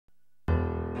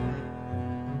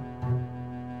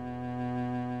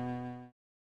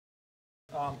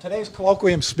Today's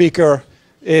colloquium speaker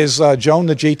is Joan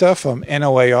Najita from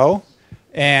NOAO,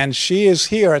 and she is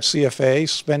here at CFA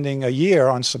spending a year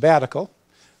on sabbatical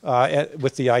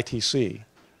with the ITC.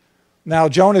 Now,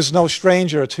 Joan is no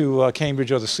stranger to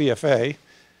Cambridge or the CFA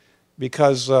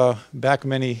because back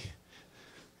many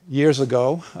years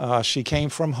ago, she came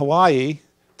from Hawaii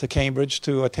to Cambridge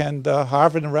to attend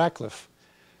Harvard and Radcliffe.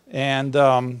 And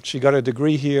she got a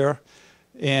degree here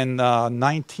in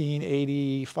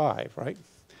 1985, right?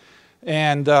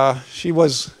 And she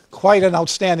was quite an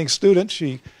outstanding student.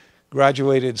 She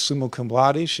graduated summa cum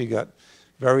laude. She got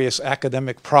various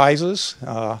academic prizes.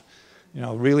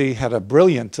 Really had a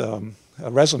brilliant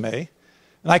resume.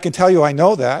 And I can tell you I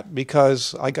know that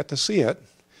because I got to see it.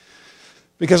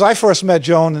 Because I first met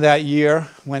Joan that year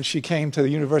when she came to the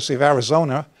University of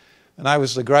Arizona, and I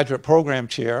was the graduate program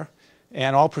chair,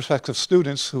 and all prospective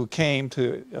students who came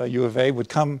to U of A would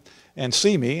come and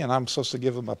see me, and I'm supposed to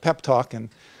give them a pep talk and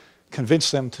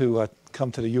convince them to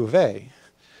come to the U of A.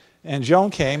 And Joan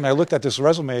came, and I looked at this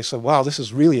resume and said, wow, this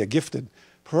is really a gifted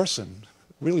person,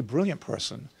 really brilliant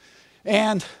person.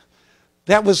 And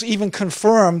that was even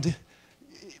confirmed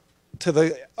to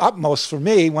the utmost for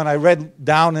me when I read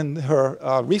down in her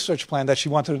research plan that she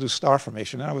wanted to do star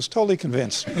formation. And I was totally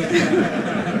convinced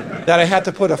that I had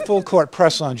to put a full court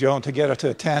press on Joan to get her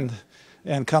to attend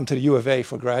and come to the U of A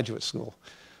for graduate school.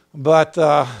 But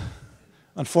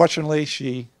unfortunately,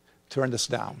 she turned us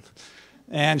down.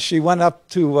 And she went up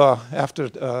to,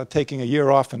 after taking a year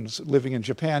off and living in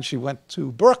Japan, she went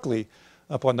to Berkeley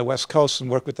up on the West Coast and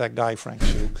worked with that guy, Frank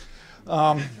Hsu.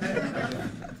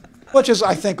 Which is,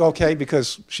 I think, okay,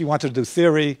 because she wanted to do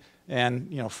theory,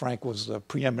 and Frank was the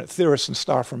preeminent theorist in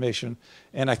star formation,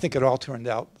 and I think it all turned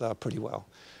out pretty well.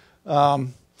 I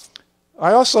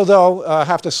also, though,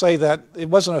 have to say that it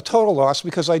wasn't a total loss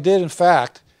because I did, in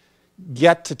fact,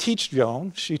 get to teach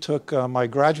Joan. She took my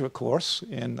graduate course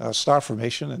in star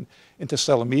formation and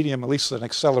interstellar medium, at least an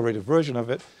accelerated version of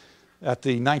it, at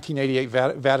the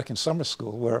 1988 Vatican Summer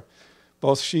School, where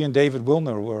both she and David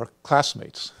Wilner were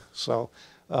classmates. So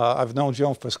I've known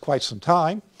Joan for quite some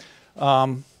time.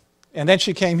 And then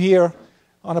she came here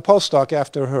on a postdoc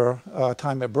after her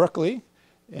time at Berkeley,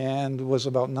 and it was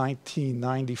about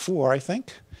 1994, I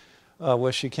think,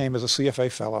 where she came as a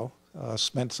CFA fellow,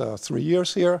 spent 3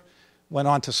 years here, went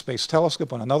on to Space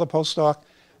Telescope on another postdoc,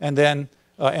 and then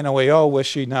NOAO, where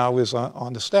she now is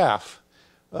on the staff.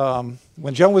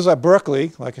 When Joan was at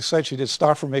Berkeley, like I said, she did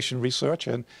star formation research,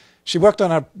 and she worked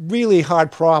on a really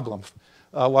hard problem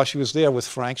while she was there with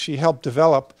Frank. She helped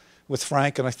develop with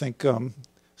Frank and I think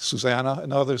Susanna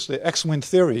and others the X-wind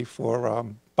theory for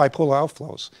bipolar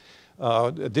outflows,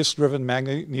 disk-driven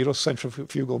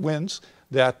magnetocentrifugal winds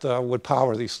that would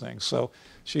power these things. So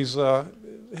she's, was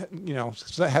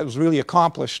really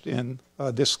accomplished in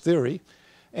disk theory.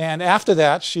 And after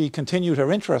that, she continued her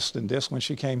interest in disk when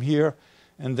she came here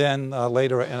and then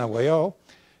later at NOAO.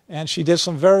 And she did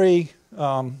some very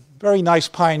nice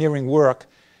pioneering work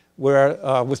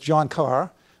where, with John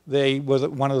Carr, they were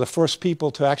one of the first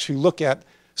people to actually look at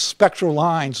spectral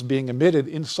lines being emitted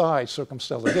inside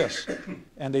circumstellar disks.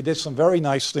 And they did some very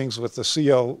nice things with the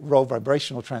CO rho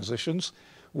vibrational transitions,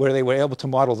 where they were able to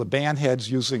model the band heads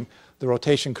using the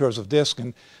rotation curves of disk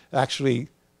and actually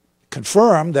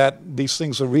confirm that these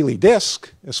things are really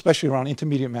disk, especially around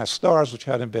intermediate mass stars, which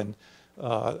hadn't been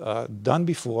done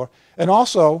before. And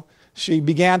also, she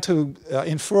began to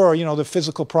infer, the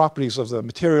physical properties of the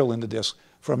material in the disk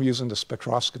from using the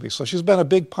spectroscopy. So she's been a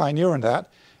big pioneer in that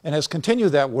and has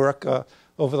continued that work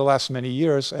over the last many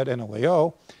years at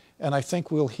NOAO. And I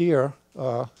think we'll hear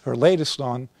her latest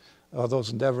on those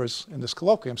endeavors in this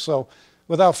colloquium. So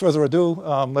without further ado,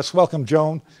 let's welcome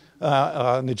Joan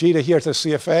Najita here to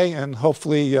CFA, and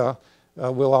hopefully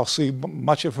we'll all see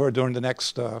much of her during the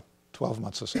next 12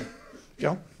 months or so.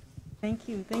 Joan? Thank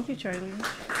you, Charlie.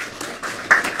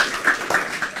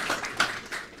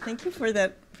 Thank you for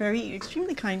that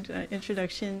extremely kind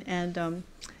introduction, and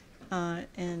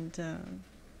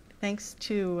thanks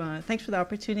for the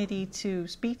opportunity to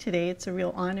speak today. It's a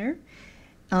real honor,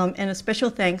 and a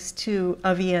special thanks to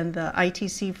Avi and the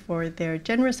ITC for their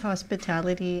generous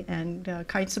hospitality and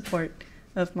kind support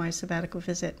of my sabbatical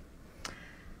visit.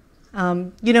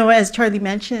 As Charlie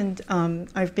mentioned,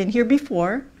 I've been here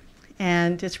before,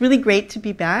 and it's really great to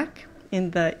be back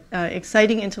in the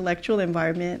exciting intellectual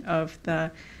environment of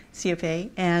the CFA.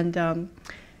 And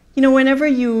whenever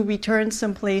you return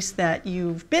someplace that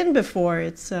you've been before,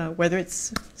 it's whether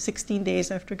it's 16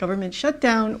 days after government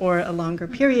shutdown or a longer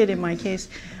period in my case,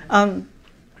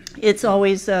 it's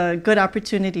always a good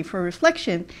opportunity for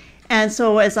reflection. And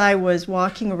so as I was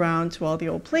walking around to all the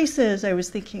old places, I was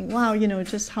thinking, wow, you know,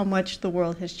 just how much the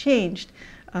world has changed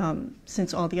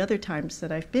since all the other times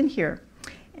that I've been here.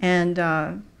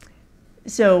 And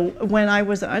so when I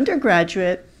was an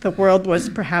undergraduate, the world was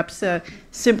perhaps a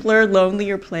simpler,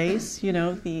 lonelier place. You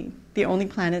know, the only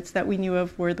planets that we knew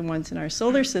of were the ones in our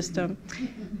solar system,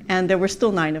 and there were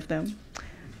still 9 of them.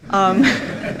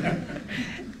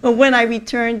 But when I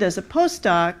returned as a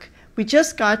postdoc, we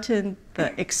just gotten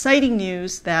the exciting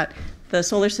news that the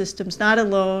solar system's not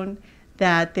alone,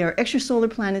 that there are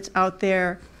extrasolar planets out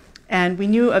there, and we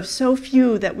knew of so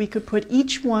few that we could put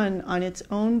each one on its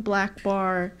own black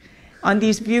bar on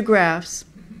these view graphs.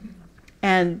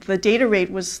 And the data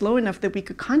rate was slow enough that we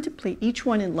could contemplate each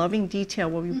one in loving detail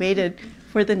while we waited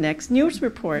for the next news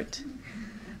report.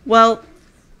 Well,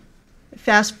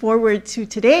 fast forward to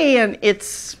today, and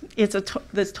it's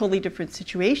this totally different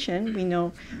situation. We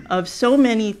know of so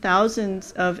many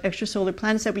thousands of extrasolar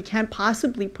planets that we can't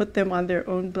possibly put them on their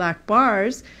own black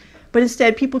bars, but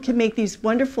instead people can make these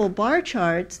wonderful bar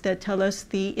charts that tell us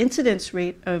the incidence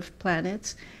rate of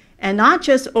planets, and not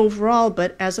just overall,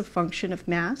 but as a function of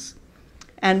mass.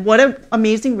 And what an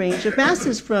amazing range of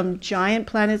masses, from giant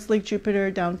planets like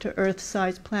Jupiter down to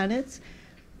Earth-sized planets,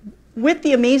 with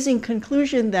the amazing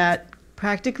conclusion that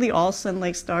practically all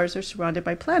sun-like stars are surrounded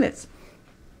by planets.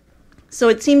 So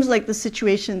it seems like the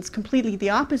situation's completely the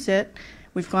opposite.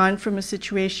 We've gone from a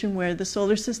situation where the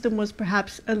solar system was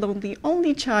perhaps alone the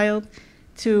only child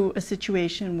to a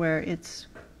situation where it's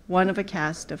one of a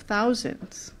cast of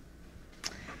thousands.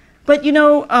 But you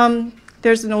know,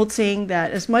 there's an old saying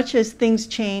that as much as things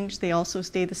change, they also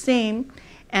stay the same.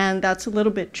 And that's a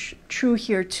little bit true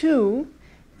here too,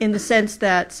 in the sense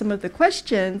that some of the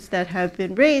questions that have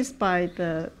been raised by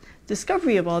the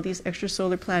discovery of all these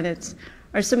extrasolar planets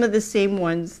are some of the same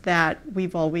ones that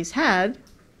we've always had.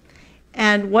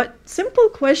 And what simple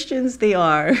questions they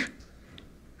are.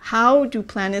 How do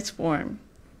planets form?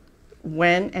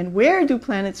 When and where do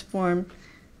planets form?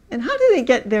 And how do they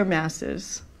get their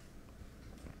masses?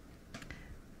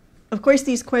 Of course,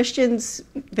 these questions,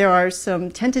 there are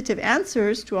some tentative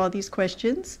answers to all these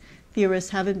questions.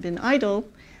 Theorists haven't been idle.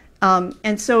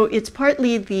 And so it's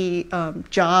partly the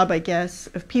job, I guess,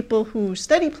 of people who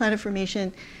study planet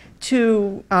formation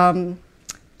to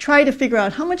try to figure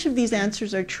out how much of these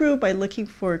answers are true by looking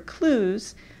for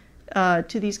clues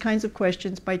to these kinds of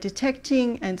questions by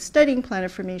detecting and studying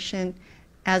planet formation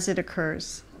as it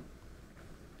occurs.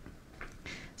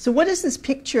 So what is this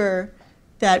picture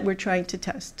that we're trying to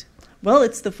test? Well,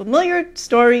 it's the familiar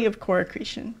story of core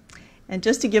accretion. And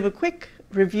just to give a quick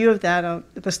review of that,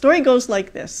 the story goes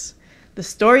like this. The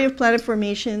story of planet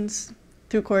formations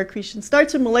through core accretion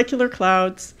starts in molecular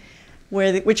clouds,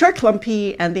 which are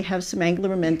clumpy and they have some angular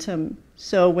momentum.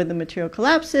 So when the material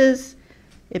collapses,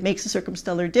 it makes a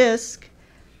circumstellar disk,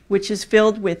 which is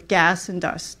filled with gas and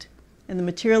dust. And the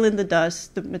material in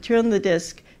the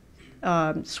disk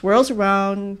swirls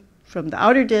around from the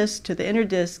outer disk to the inner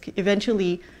disk,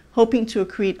 eventually hoping to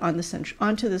accrete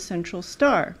onto the central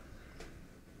star.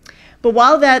 But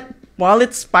while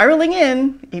it's spiraling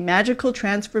in, a magical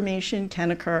transformation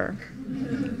can occur.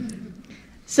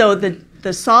 So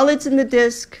the solids in the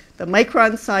disk, the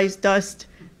micron-sized dust,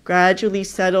 gradually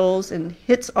settles and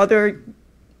hits other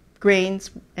grains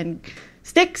and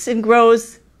sticks and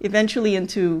grows eventually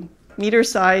into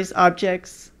meter-sized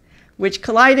objects, which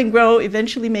collide and grow,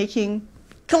 eventually making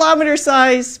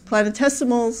kilometer-sized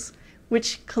planetesimals,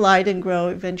 which collide and grow,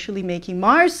 eventually making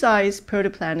Mars-sized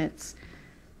protoplanets.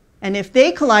 And if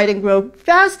they collide and grow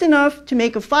fast enough to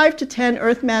make a 5 to 10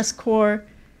 Earth mass core,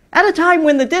 at a time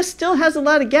when the disk still has a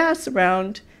lot of gas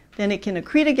around, then it can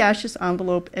accrete a gaseous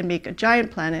envelope and make a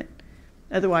giant planet.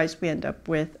 Otherwise, we end up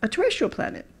with a terrestrial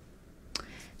planet.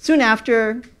 Soon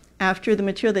after the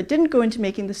material that didn't go into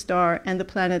making the star and the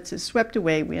planets is swept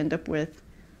away, we end up with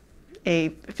a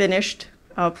finished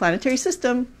planetary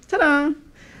system. Ta-da!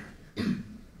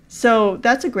 So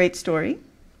that's a great story.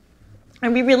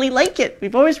 And we really like it.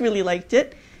 We've always really liked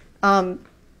it. One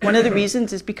of the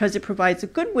reasons is because it provides a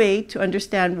good way to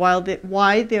understand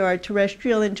why there are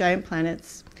terrestrial and giant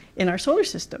planets in our solar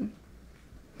system.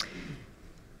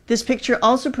 This picture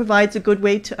also provides a good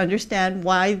way to understand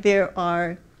why there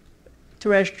are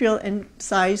terrestrial and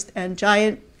sized and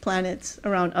giant planets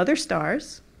around other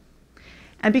stars.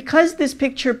 And because this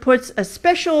picture gives a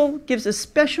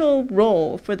special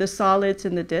role for the solids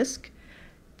in the disk,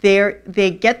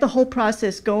 they get the whole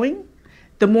process going.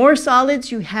 The more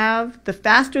solids you have, the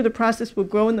faster the process will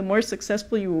grow and the more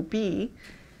successful you will be.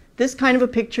 This kind of a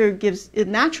picture gives a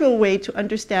natural way to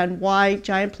understand why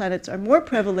giant planets are more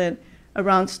prevalent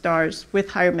around stars with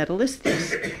higher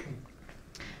metallicity.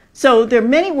 So there are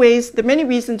many ways, there are many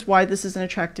reasons why this is an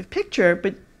attractive picture,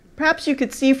 but perhaps you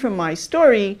could see from my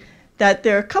story that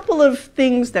there are a couple of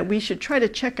things that we should try to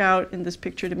check out in this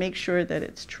picture to make sure that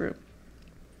it's true.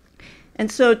 And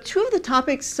so two of the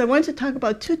topics, so I wanted to talk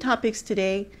about two topics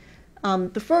today.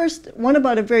 The first, one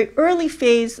about a very early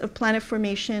phase of planet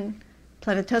formation,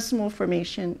 planetesimal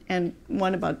formation, and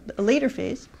one about a later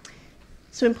phase.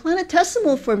 So in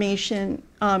planetesimal formation,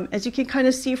 as you can kind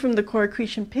of see from the core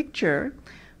accretion picture,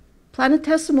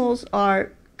 planetesimals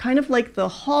are kind of like the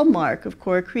hallmark of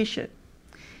core accretion.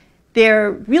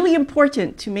 They're really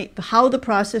important to make how the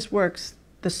process works.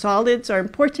 The solids are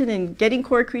important in getting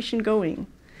core accretion going.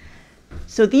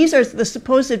 So these are the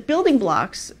supposed building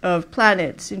blocks of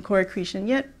planets in core accretion,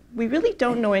 yet we really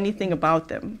don't know anything about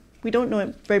them. We don't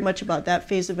know very much about that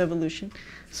phase of evolution.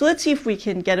 So let's see if we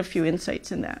can get a few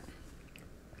insights in that.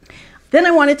 Then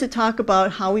I wanted to talk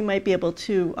about how we might be able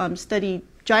to study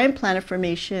giant planet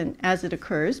formation as it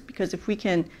occurs, because if we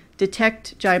can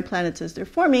detect giant planets as they're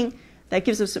forming, that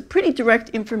gives us a pretty direct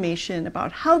information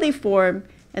about how they form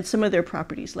and some of their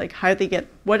properties, like how they get,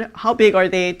 how big are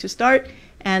they to start,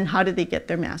 and how do they get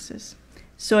their masses.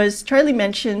 So as Charlie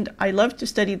mentioned, I love to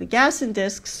study the gas in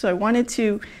disks, so I wanted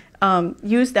to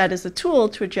use that as a tool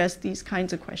to address these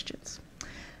kinds of questions.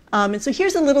 And so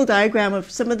here's a little diagram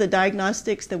of some of the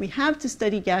diagnostics that we have to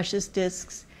study gaseous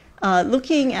disks,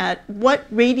 looking at what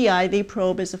radii they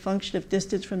probe as a function of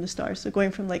distance from the star. So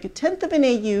going from like 1/10 of an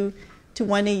AU to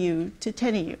 1 AU to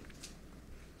 10 AU.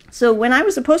 So when I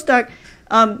was a postdoc,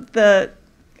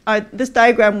 this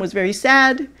diagram was very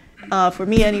sad, for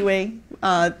me anyway.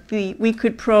 We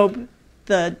could probe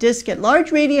the disk at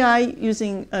large radii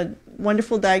using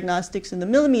wonderful diagnostics in the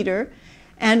millimeter.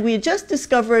 And we had just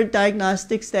discovered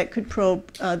diagnostics that could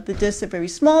probe the disk at very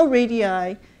small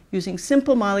radii using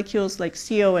simple molecules like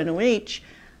CO and OH.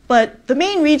 But the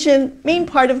main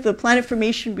part of the planet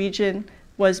formation region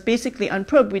was basically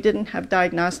unprobed. We didn't have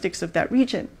diagnostics of that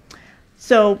region.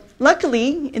 So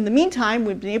luckily, in the meantime,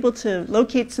 we've been able to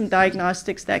locate some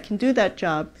diagnostics that can do that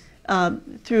job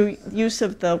through use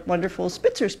of the wonderful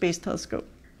Spitzer Space Telescope.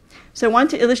 So I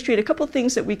want to illustrate a couple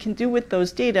things that we can do with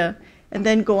those data, and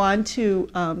then go on to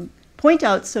point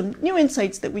out some new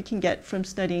insights that we can get from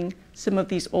studying some of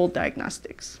these old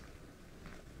diagnostics.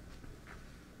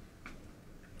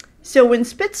 So when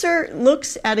Spitzer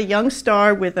looks at a young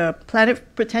star with a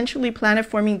potentially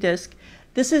planet-forming disk,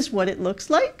 this is what it looks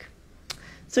like.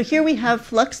 So here we have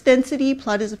flux density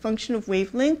plotted as a function of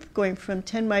wavelength, going from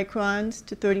 10 microns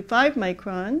to 35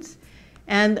 microns.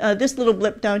 And this little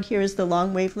blip down here is the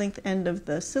long wavelength end of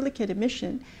the silicate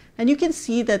emission. And you can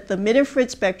see that the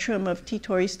mid-infrared spectrum of T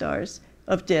Tauri stars,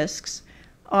 of disks,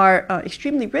 are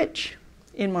extremely rich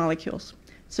in molecules.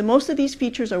 So most of these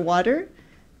features are water.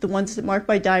 The ones that marked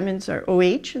by diamonds are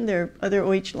OH, and there are other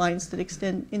OH lines that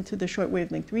extend into the short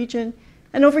wavelength region.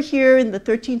 And over here in the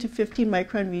 13 to 15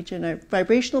 micron region are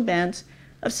vibrational bands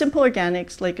of simple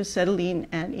organics like acetylene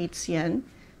and HCN,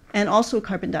 and also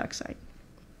carbon dioxide.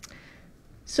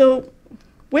 So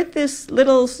with this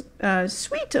little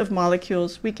suite of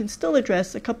molecules, we can still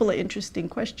address a couple of interesting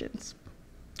questions.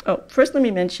 Oh, first let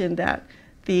me mention that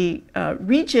the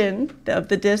region of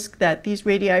the disk that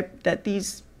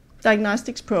these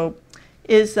diagnostics probe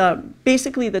is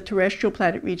basically the terrestrial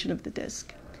planet region of the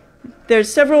disk.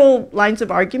 There's several lines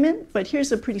of argument, but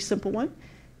here's a pretty simple one.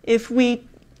 If we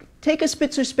take a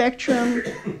Spitzer spectrum,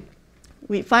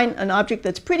 we find an object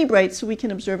that's pretty bright so we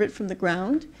can observe it from the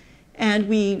ground, and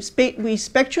we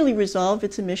spectrally resolve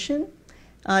its emission.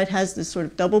 It has this sort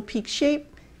of double peak shape,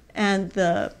 and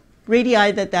the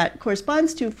radii that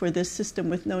corresponds to for this system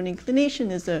with known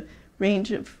inclination is a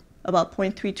range of about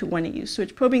 0.3 to 1 AU. So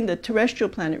it's probing the terrestrial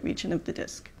planet region of the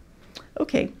disk.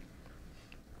 Okay.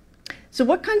 So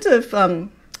what kinds of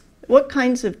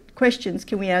questions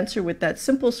can we answer with that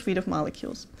simple suite of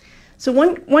molecules? So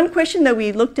one question that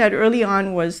we looked at early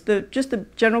on was just the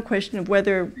general question of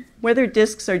whether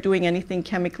disks are doing anything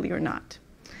chemically or not.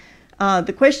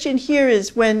 The question here is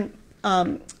do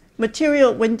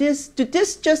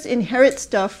disks just inherit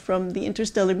stuff from the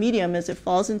interstellar medium as it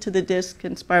falls into the disk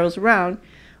and spirals around,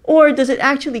 or does it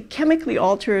actually chemically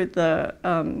alter the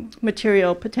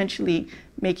material, potentially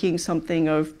making something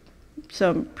of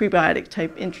some prebiotic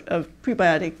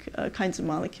kinds of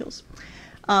molecules?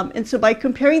 And so by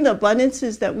comparing the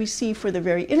abundances that we see for the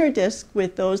very inner disk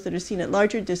with those that are seen at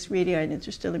larger disk radii and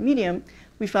interstellar medium,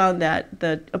 we found that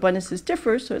the abundances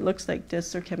differ, so it looks like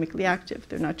disks are chemically active.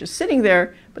 They're not just sitting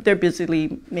there, but they're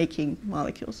busily making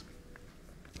molecules.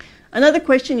 Another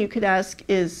question you could ask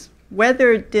is,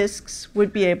 whether disks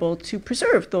would be able to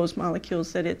preserve those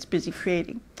molecules that it's busy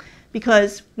creating.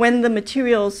 Because when the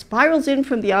material spirals in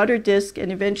from the outer disk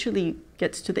and eventually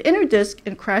gets to the inner disk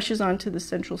and crashes onto the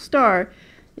central star,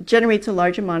 it generates a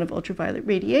large amount of ultraviolet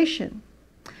radiation.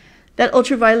 That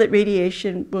ultraviolet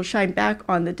radiation will shine back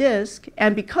on the disk,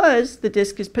 and because the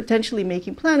disk is potentially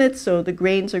making planets, so the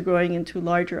grains are growing into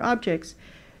larger objects,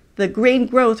 the grain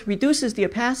growth reduces the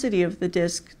opacity of the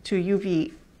disk to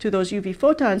those UV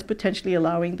photons, potentially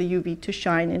allowing the UV to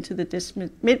shine into the disk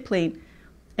midplane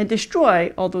and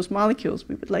destroy all those molecules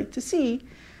we would like to see.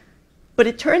 But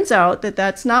it turns out that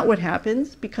that's not what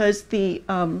happens, because the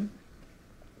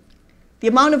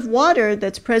amount of water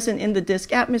that's present in the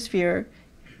disk atmosphere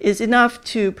is enough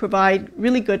to provide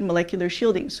really good molecular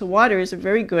shielding. So water is a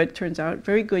very good, turns out,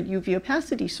 very good UV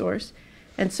opacity source.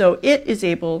 And so it is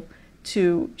able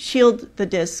to shield the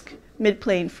disk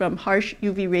midplane from harsh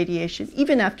UV radiation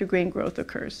even after grain growth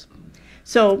occurs.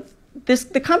 So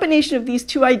the combination of these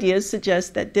two ideas suggests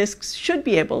that disks should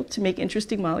be able to make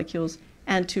interesting molecules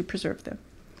and to preserve them.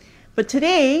 But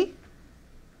today,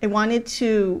 I wanted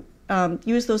to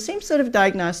use those same set of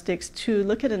diagnostics to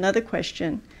look at another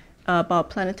question about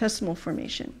planetesimal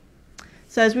formation.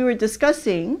 So as we were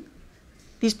discussing,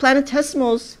 these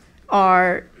planetesimals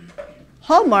are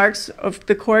hallmarks of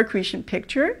the core accretion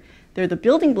picture. They're the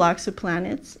building blocks of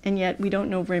planets, and yet we don't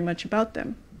know very much about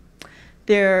them.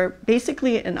 They're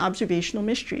basically an observational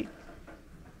mystery.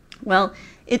 Well,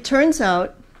 it turns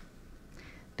out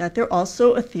that they're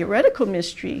also a theoretical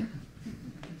mystery.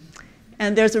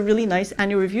 And there's a really nice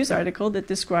annual reviews article that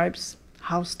describes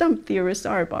how stumped theorists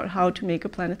are about how to make a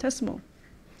planetesimal.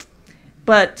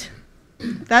 But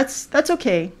that's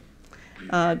okay.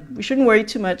 We shouldn't worry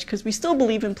too much, because we still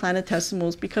believe in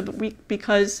planetesimals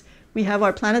because we have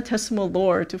our planetesimal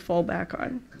lore to fall back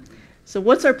on. So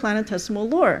what's our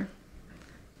planetesimal lore?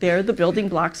 They're the building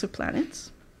blocks of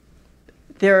planets.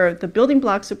 They're the building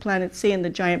blocks of planets, say, in the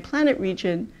giant planet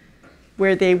region,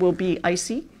 where they will be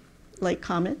icy, like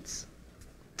comets.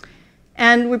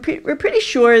 And we're pretty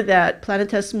sure that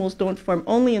planetesimals don't form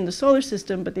only in the solar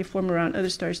system, but they form around other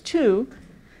stars too,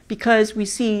 because we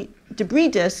see debris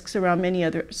disks around many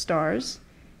other stars.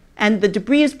 And the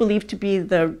debris is believed to be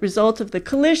the result of the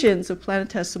collisions of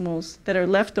planetesimals that are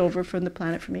left over from the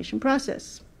planet formation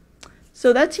process.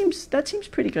 So that seems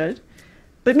pretty good.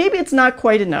 But maybe it's not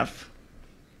quite enough.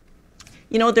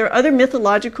 You know, there are other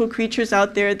mythological creatures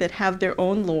out there that have their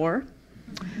own lore,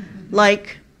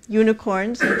 like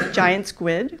unicorns and giant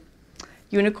squid.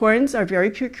 Unicorns are very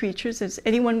pure creatures. As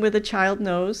anyone with a child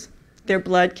knows, their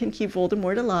blood can keep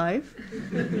Voldemort alive.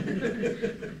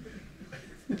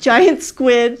 Giant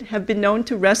squid have been known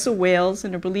to wrestle whales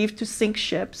and are believed to sink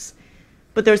ships.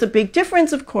 But there's a big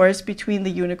difference, of course, between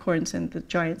the unicorns and the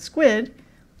giant squid,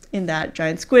 in that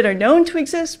giant squid are known to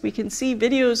exist. We can see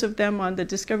videos of them on the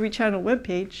Discovery Channel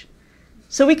webpage.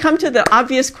 So we come to the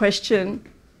obvious question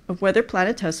of whether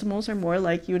planetesimals are more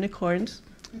like unicorns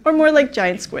or more like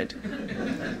giant squid.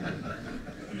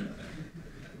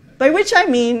 By which I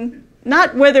mean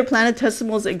not whether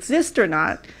planetesimals exist or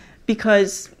not,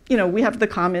 because we have the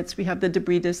comets, we have the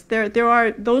debris disks.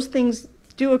 Those things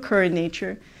do occur in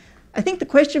nature. I think the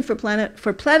question for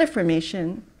planet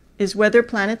formation is whether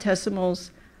planetesimals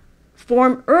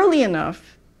form early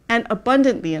enough and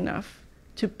abundantly enough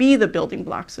to be the building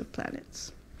blocks of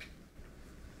planets.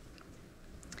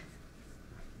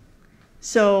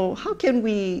 So how can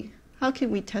we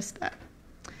test that?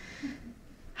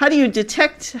 How do you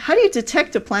detect a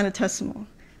planetesimal?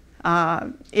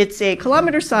 It's a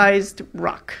kilometer-sized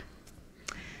rock.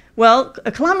 Well,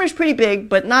 a kilometer is pretty big,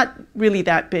 but not really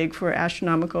that big for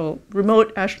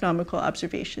remote astronomical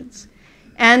observations.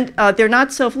 And they're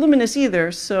not self-luminous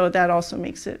either, so that also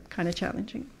makes it kind of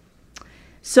challenging.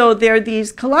 So there are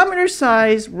these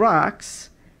kilometer-sized rocks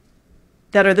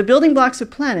that are the building blocks of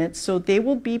planets, so they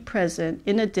will be present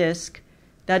in a disk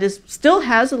that still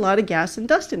has a lot of gas and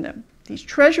dust in them. These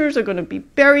treasures are going to be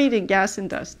buried in gas and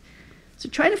dust. So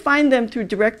trying to find them through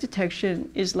direct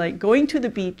detection is like going to the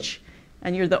beach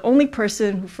and you're the only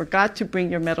person who forgot to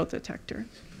bring your metal detector.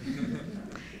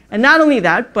 And not only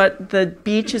that, but the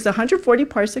beach is 140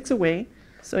 parsecs away,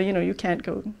 so you can't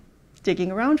go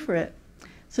digging around for it.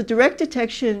 So direct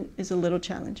detection is a little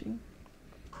challenging.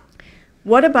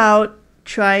 What about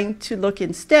trying to look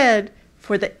instead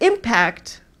for the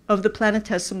impact of the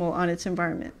planetesimal on its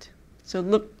environment? So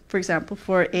look, for example,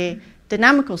 for a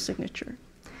dynamical signature.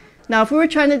 Now, if we were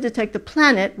trying to detect a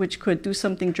planet, which could do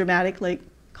something dramatic like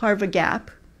carve a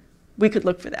gap, we could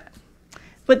look for that.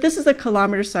 But this is a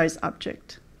kilometer-sized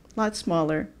object, a lot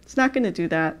smaller. It's not going to do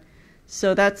that,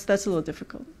 so that's a little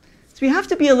difficult. So we have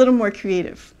to be a little more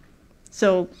creative.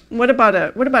 So what about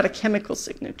a chemical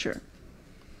signature?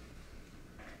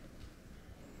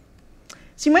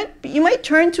 So you might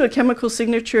turn to a chemical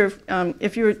signature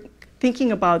if you're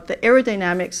thinking about the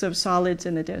aerodynamics of solids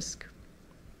in a disk.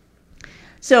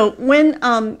 So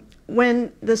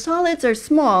when the solids are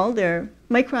small, they're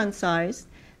micron sized,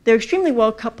 they're extremely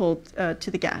well coupled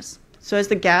to the gas. So as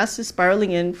the gas is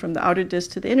spiraling in from the outer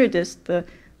disk to the inner disk, the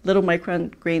little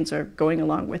micron grains are going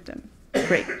along with them.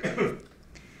 Great.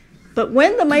 But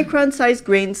when the micron-sized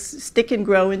grains stick and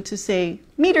grow into, say,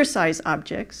 meter-sized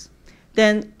objects,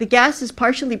 then the gas is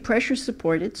partially pressure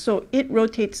supported, so it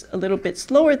rotates a little bit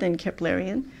slower than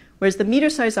Keplerian, whereas the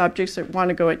meter-sized objects want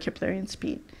to go at Keplerian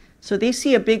speed. So they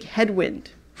see a big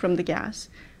headwind from the gas,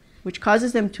 which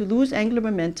causes them to lose angular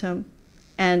momentum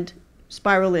and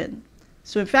spiral in.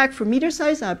 So in fact, for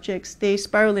meter-sized objects, they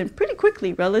spiral in pretty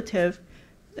quickly relative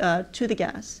to the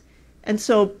gas. And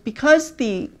so because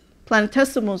the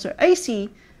planetesimals are icy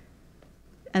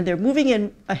and they're moving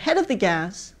in ahead of the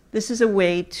gas, this is a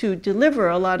way to deliver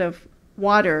a lot of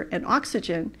water and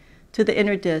oxygen to the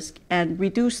inner disk and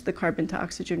reduce the carbon to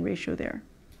oxygen ratio there.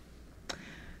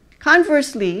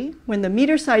 Conversely, when the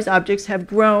meter-sized objects have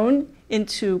grown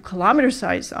into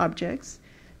kilometer-sized objects,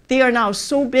 they are now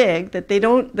so big that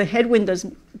the headwind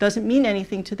doesn't mean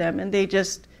anything to them, and they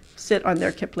just sit on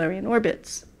their Keplerian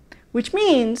orbits, which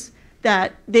means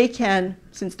that they can,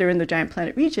 since they're in the giant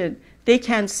planet region, they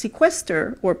can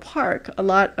sequester or park a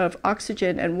lot of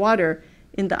oxygen and water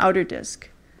in the outer disk.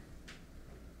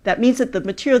 That means that the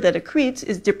material that accretes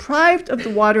is deprived of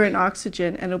the water and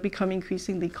oxygen and will become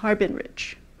increasingly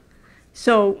carbon-rich.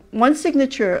 So one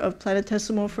signature of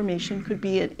planetesimal formation could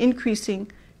be an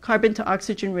increasing carbon to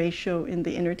oxygen ratio in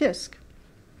the inner disk.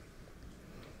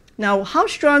 Now, how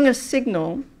strong a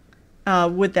signal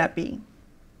would that be?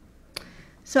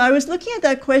 So I was looking at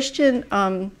that question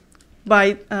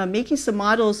by making some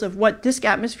models of what disk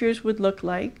atmospheres would look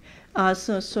like.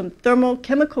 So some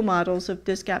thermochemical models of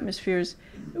disk atmospheres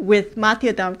with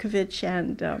Mate Adamkovic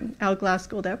and Al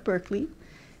Glassgold at Berkeley.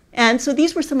 And so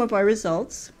these were some of our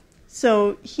results.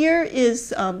 So here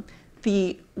is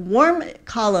the warm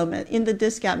column in the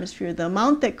disk atmosphere, the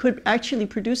amount that could actually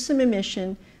produce some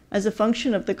emission as a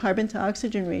function of the carbon to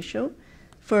oxygen ratio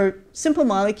for simple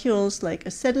molecules like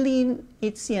acetylene,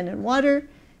 HCN, and water.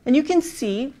 And you can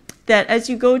see that as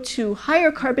you go to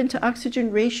higher carbon to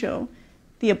oxygen ratio,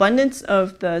 the abundance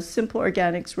of the simple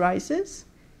organics rises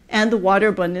and the water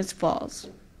abundance falls,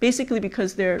 basically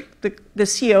because the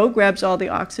CO grabs all the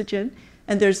oxygen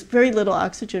and there's very little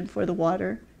oxygen for the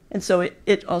water, and so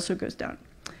it also goes down.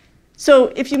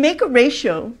 So if you make a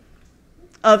ratio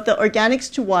of the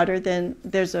organics to water, then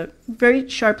there's a very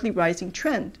sharply rising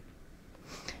trend.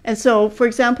 And so, for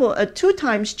example, a 2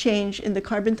 times change in the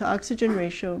carbon to oxygen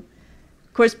ratio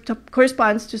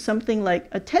corresponds to something like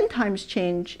a 10 times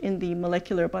change in the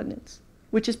molecular abundance,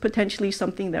 which is potentially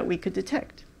something that we could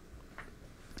detect.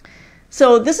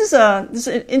 So this is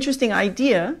an interesting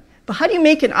idea, but how do you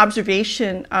make an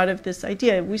observation out of this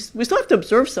idea? We still have to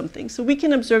observe something. So we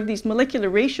can observe these molecular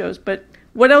ratios, but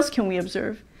what else can we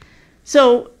observe?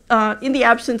 So in the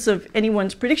absence of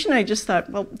anyone's prediction, I just thought,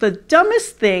 well, the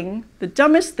dumbest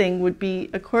thing would be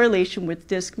a correlation with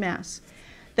disk mass.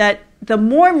 That the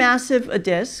more massive a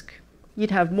disk,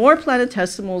 you'd have more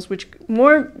planetesimals,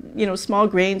 more small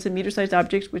grains and meter-sized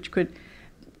objects, which could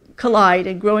collide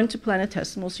and grow into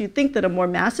planetesimals. So you'd think that a more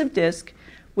massive disk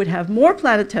would have more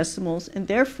planetesimals and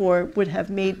therefore would have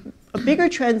made a bigger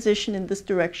transition in this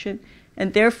direction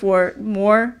and therefore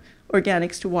more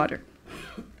organics to water.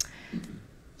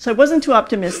 So I wasn't too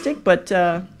optimistic, but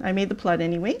I made the plot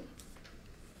anyway.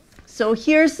 So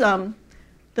here's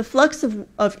the flux of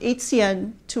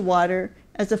HCN to water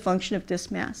as a function of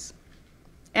disk mass.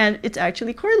 And it's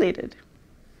actually correlated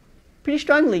pretty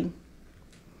strongly,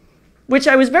 which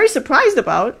I was very surprised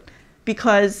about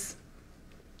because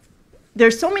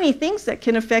there's so many things that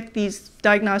can affect these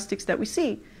diagnostics that we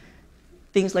see.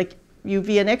 Things like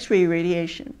UV and X-ray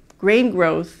radiation, grain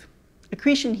growth,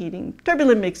 accretion heating,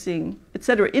 turbulent mixing,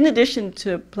 etc., in addition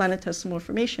to planetesimal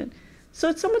formation. So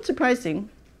it's somewhat surprising.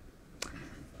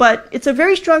 But it's a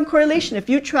very strong correlation. If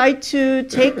you try to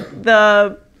take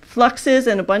the fluxes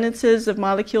and abundances of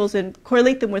molecules and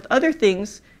correlate them with other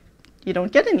things, you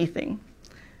don't get anything.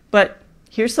 But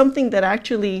here's something that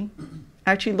actually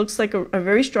looks like a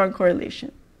very strong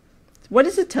correlation. What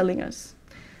is it telling us?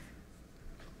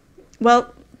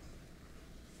 Well,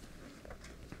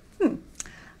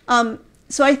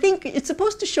 so I think it's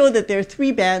supposed to show that there are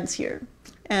 3 bands here.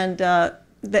 And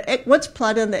what's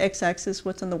plotted on the x-axis,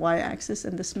 what's on the y-axis,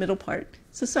 and this middle part.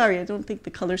 So sorry, I don't think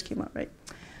the colors came out right.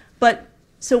 But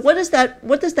so what does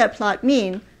that plot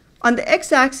mean? On the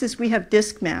x-axis, we have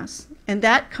disk mass, and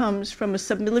that comes from a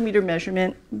submillimeter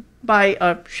measurement by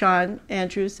Sean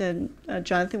Andrews and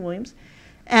Jonathan Williams.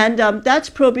 And that's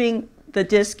probing the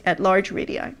disk at large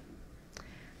radii.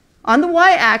 On the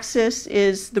y-axis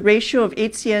is the ratio of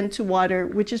HCN to water,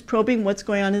 which is probing what's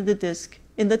going on in the disk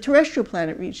in the terrestrial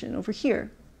planet region over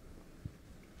here.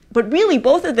 But really,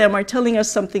 both of them are telling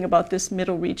us something about this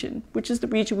middle region, which is the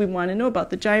region we want to know about,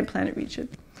 the giant planet region.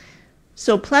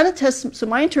 So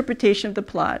my interpretation of the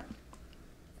plot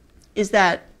is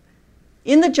that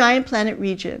in the giant planet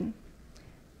region,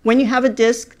 when you have a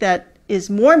disk that is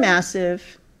more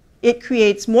massive, it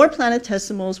creates more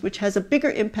planetesimals, which has a bigger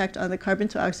impact on the carbon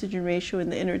to oxygen ratio in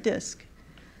the inner disk.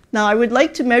 Now, I would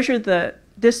like to measure the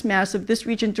disk mass of this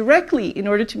region directly in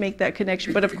order to make that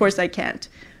connection, but of course I can't,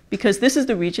 because this is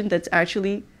the region that's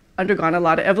actually undergone a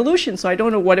lot of evolution, so I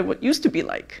don't know what it used to be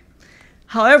like.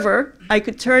 However, I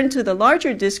could turn to the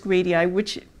larger disk radii,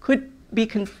 which could be,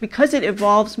 because it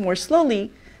evolves more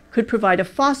slowly, could provide a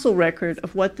fossil record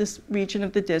of what this region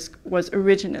of the disk was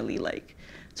originally like.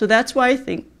 So that's why I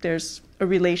think there's a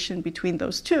relation between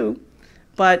those two.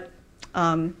 But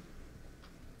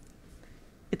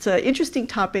it's an interesting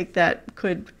topic that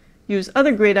could use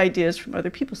other great ideas from other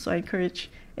people, so I encourage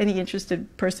any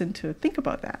interested person to think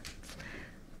about that.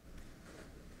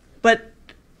 But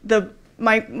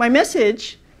my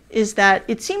message is that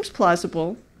it seems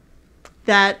plausible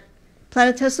that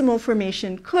planetesimal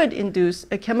formation could induce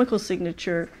a chemical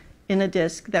signature in a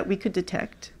disk that we could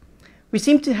detect. We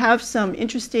seem to have some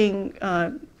interesting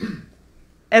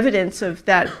evidence of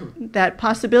that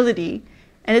possibility.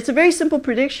 And it's a very simple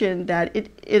prediction that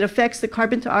it affects the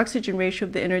carbon to oxygen ratio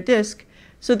of the inner disk.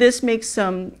 So this makes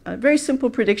some very simple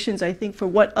predictions, I think, for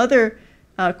what other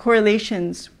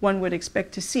correlations one would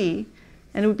expect to see.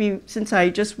 And it would be, since I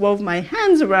just wove my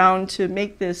hands around to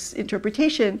make this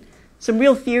interpretation, some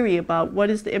real theory about what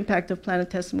is the impact of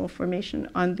planetesimal formation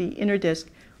on the inner disk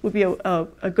would be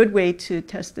a good way to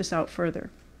test this out further.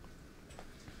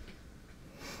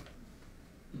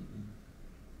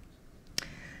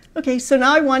 Okay, so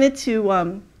now I wanted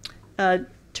to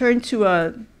turn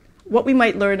to what we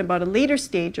might learn about a later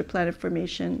stage of planet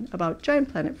formation, about giant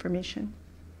planet formation.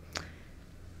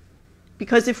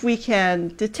 Because if we can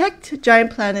detect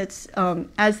giant planets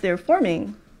as they're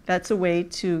forming, that's a way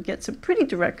to get some pretty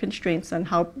direct constraints on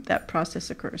how that process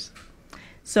occurs.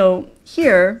 So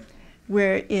here,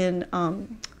 we're in a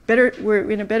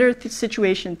better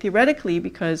situation theoretically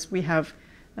because we have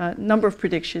a number of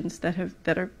predictions that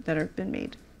have been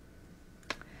made.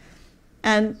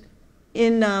 And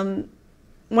in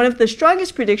one of the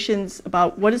strongest predictions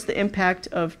about what is the impact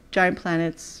of giant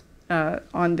planets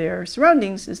on their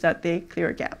surroundings is that they clear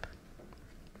a gap.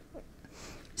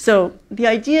 So the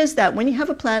idea is that when you have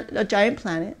a giant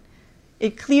planet,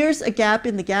 it clears a gap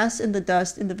in the gas and the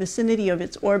dust in the vicinity of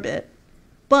its orbit,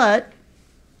 but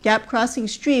gap-crossing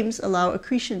streams allow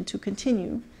accretion to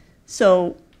continue.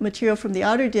 So material from the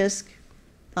outer disk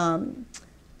can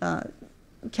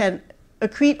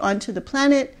accrete onto the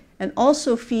planet and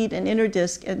also feed an inner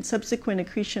disk and subsequent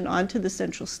accretion onto the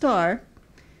central star.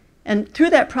 And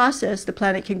through that process, the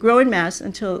planet can grow in mass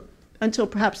until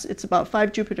perhaps it's about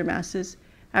 5 Jupiter masses,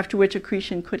 after which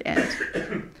accretion could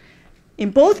end. In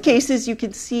both cases, you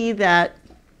can see that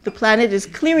the planet is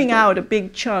clearing out a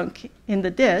big chunk in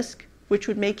the disk, which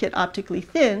would make it optically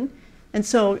thin. And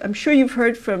so I'm sure you've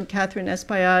heard from Catherine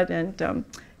Espaillat and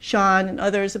Sean and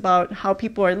others about how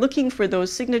people are looking for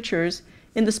those signatures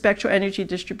in the spectral energy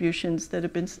distributions that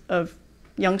have been of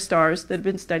young stars that have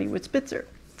been studied with Spitzer.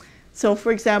 So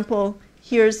for example,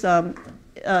 here's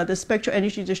the spectral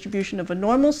energy distribution of a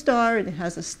normal star, and it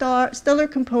has a stellar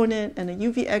component and a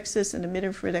UV axis and a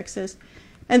mid-infrared axis.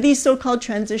 And these so-called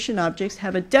transition objects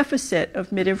have a deficit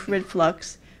of mid-infrared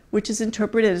flux, which is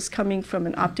interpreted as coming from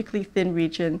an optically thin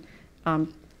region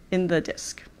in the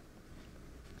disk.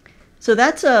 So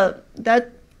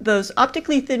those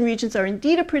optically thin regions are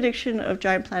indeed a prediction of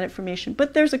giant planet formation,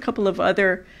 but there's a couple of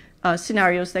other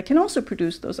scenarios that can also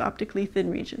produce those optically thin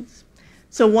regions.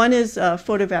 So one is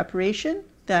photoevaporation,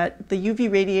 that the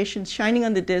UV radiation shining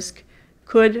on the disk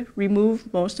could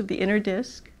remove most of the inner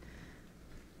disk.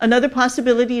 Another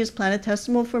possibility is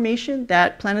planetesimal formation,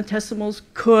 that planetesimals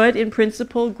could, in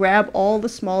principle, grab all the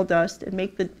small dust and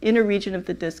make the inner region of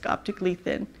the disk optically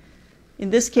thin.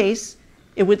 In this case,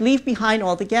 it would leave behind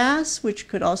all the gas, which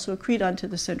could also accrete onto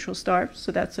the central star,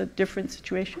 so that's a different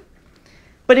situation.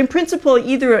 But in principle,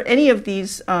 either or any of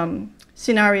these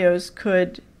scenarios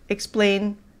could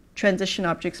explain transition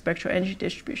object spectral energy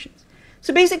distributions.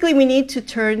 So basically, we need to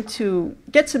turn to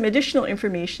get some additional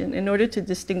information in order to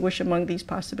distinguish among these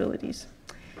possibilities.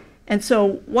 And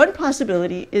so one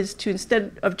possibility is to,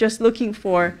 instead of just looking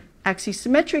for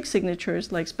axisymmetric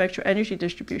signatures like spectral energy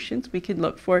distributions, we can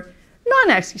look for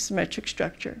non-axisymmetric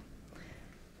structure.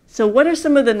 So what are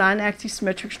some of the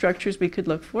non-axisymmetric structures we could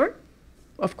look for?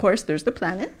 Of course, there's the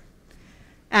planet.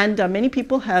 And many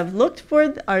people have looked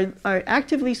for, are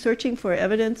actively searching for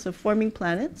evidence of forming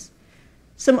planets.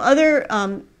 Some other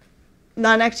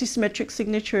non-axisymmetric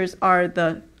signatures are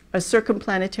a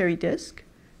circumplanetary disk,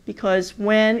 because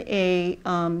when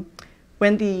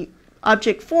the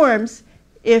object forms,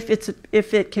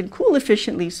 if it can cool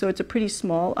efficiently, so it's a pretty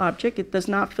small object, it does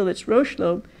not fill its Roche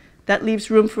lobe, that leaves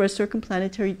room for a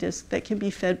circumplanetary disk that can be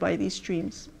fed by these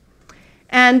streams.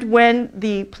 And when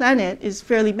the planet is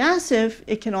fairly massive,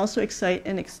 it can also excite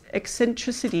an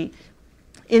eccentricity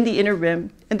in the inner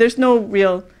rim. And there's no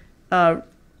real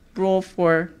role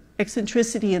for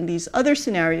eccentricity in these other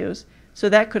scenarios, so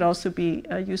that could also be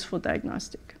a useful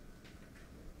diagnostic.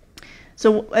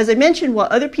 So as I mentioned, while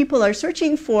other people are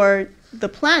searching for the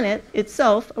planet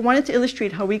itself, I wanted to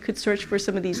illustrate how we could search for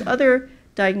some of these other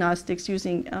diagnostics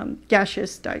using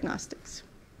gaseous diagnostics.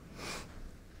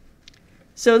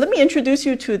 So let me introduce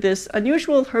you to this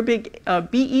unusual Herbig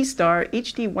BE star,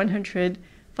 HD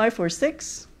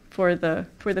 100-546. For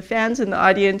the fans in the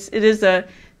audience, it is a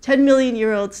 10 million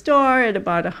year old star at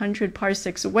about 100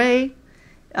 parsecs away.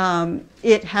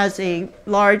 It has a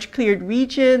large cleared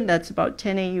region that's about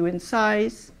 10 AU in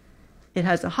size. It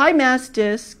has a high mass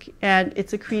disk, and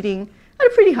it's accreting at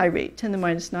a pretty high rate, 10 to the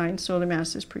 -9 solar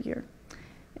masses per year.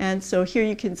 And so here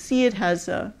you can see it has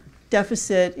a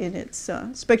deficit in its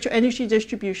spectral energy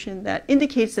distribution that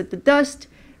indicates that the dust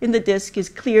in the disk is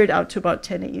cleared out to about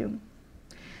 10 AU.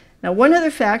 Now, one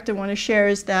other fact I want to share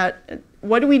is that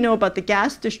what do we know about the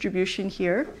gas distribution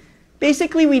here?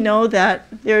 Basically, we know that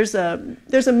there's a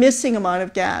missing amount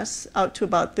of gas out to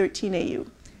about 13 AU.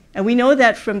 And we know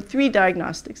that from 3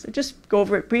 diagnostics. I'll just go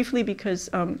over it briefly because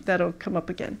that'll come up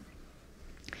again.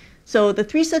 So the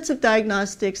 3 sets of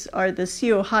diagnostics are the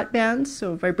CO hot bands,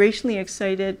 so vibrationally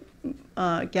excited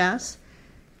gas,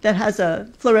 that has a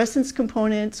fluorescence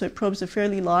component, so it probes a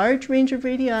fairly large range of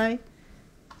radii.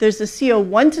 There's the CO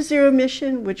 1 to 0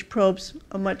 emission, which probes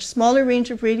a much smaller range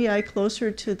of radii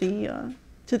closer to the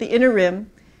inner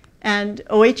rim, and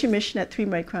OH emission at 3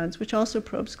 microns, which also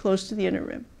probes close to the inner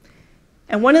rim.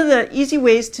 And one of the easy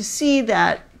ways to see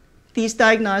that these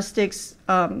diagnostics,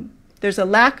 there's a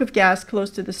lack of gas close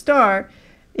to the star,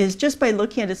 is just by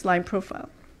looking at its line profile.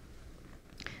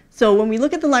 So when we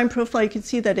look at the line profile, you can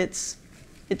see that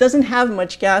it doesn't have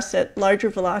much gas at larger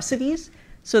velocities.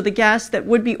 So the gas that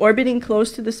would be orbiting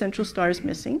close to the central star is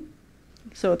missing.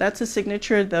 So that's a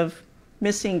signature of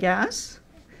missing gas.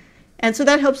 And so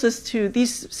that helps us to,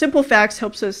 these simple facts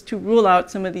helps us to rule out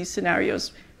some of these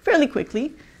scenarios fairly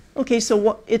quickly. Okay,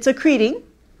 so it's accreting.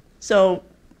 So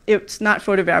it's not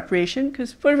photoevaporation,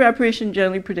 because photoevaporation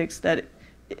generally predicts that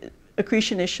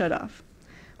accretion is shut off.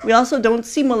 We also don't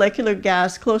see molecular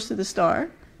gas close to the star.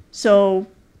 So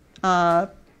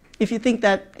if you think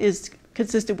that is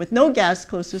consistent with no gas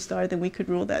close to the star, then we could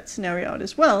rule that scenario out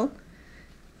as well.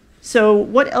 So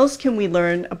what else can we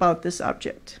learn about this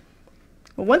object?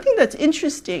 Well, one thing that's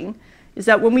interesting is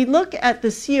that when we look at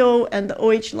the CO and the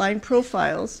OH line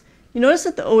profiles, you notice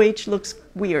that the OH looks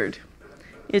weird.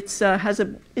 It's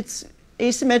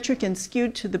asymmetric and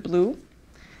skewed to the blue.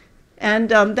 And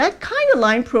that kind of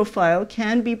line profile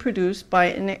can be produced by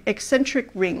an eccentric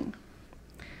ring.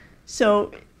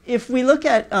 So if we look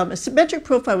at a symmetric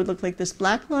profile, would look like this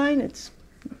black line. It's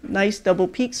nice double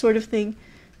peak sort of thing.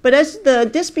 But as the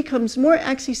disk becomes more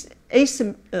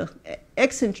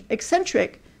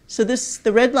eccentric, so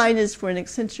the red line is for an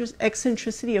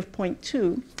eccentricity of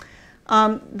 0.2,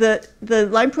 the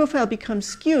line profile becomes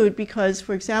skewed because,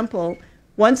 for example,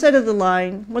 one side of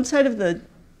the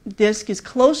disk is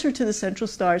closer to the central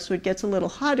star, so it gets a little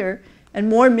hotter, and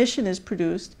more emission is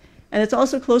produced. And it's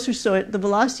also closer, so the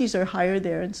velocities are higher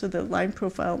there, and so the line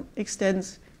profile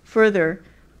extends further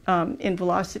in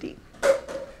velocity.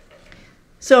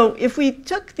 So if we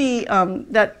took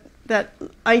that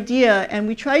idea and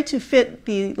we tried to fit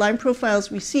the line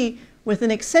profiles we see with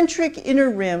an eccentric inner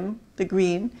rim, the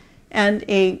green, and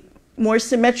a more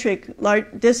symmetric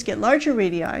disk at larger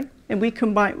radii, and we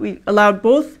allowed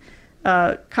both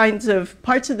kinds of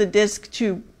parts of the disk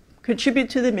to contribute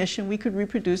to the emission, we could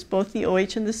reproduce both the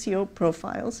OH and the CO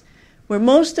profiles, where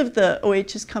most of the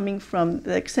OH is coming from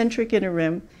the eccentric inner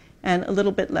rim and a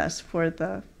little bit less for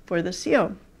the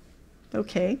CO.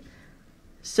 Okay,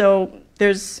 so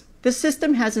this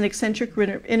system has an eccentric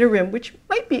inner rim, which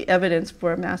might be evidence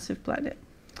for a massive planet.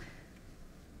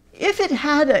 If it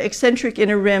had an eccentric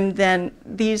inner rim, then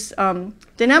these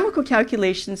dynamical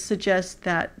calculations suggest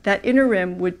that that inner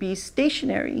rim would be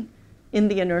stationary in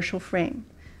the inertial frame.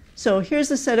 So here's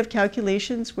a set of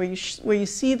calculations where you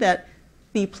see that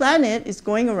the planet is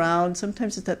going around.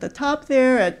 Sometimes it's at the top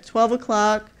there at 12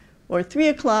 o'clock or 3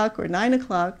 o'clock or 9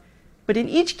 o'clock. But in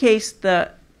each case,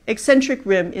 the eccentric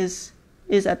rim has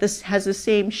the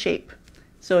same shape.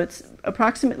 So it's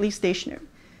approximately stationary.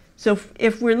 So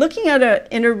if we're looking at an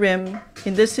inner rim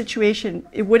in this situation,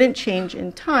 it wouldn't change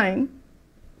in time.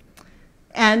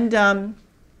 And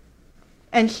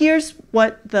here's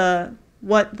what the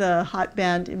hot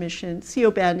band emission,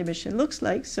 CO band emission looks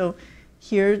like. So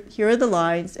here are the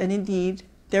lines, and indeed,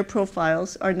 their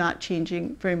profiles are not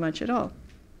changing very much at all.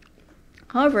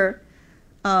 However,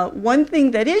 one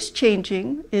thing that is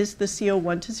changing is the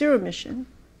CO1 to 0 emission.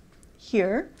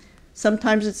 Here,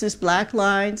 sometimes it's this black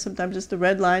line, sometimes it's the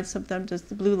red line, sometimes it's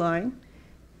the blue line.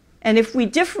 And if we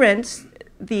difference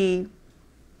the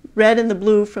red and the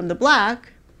blue from the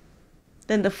black,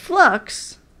 then the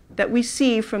flux that we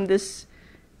see from this,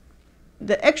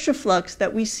 the extra flux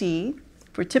that we see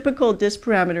for typical disk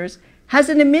parameters has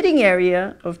an emitting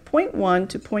area of 0.1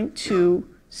 to 0.2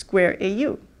 square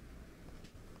AU.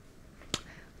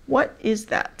 What is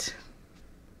that?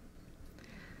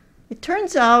 It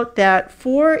turns out that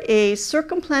for a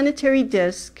circumplanetary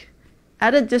disk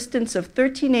at a distance of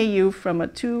 13 AU from a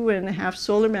 2.5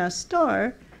 solar mass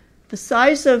star, the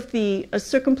size of a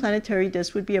circumplanetary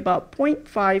disk would be about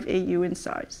 0.5 AU in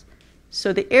size.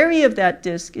 So the area of that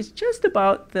disk is just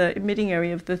about the emitting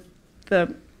area of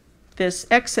this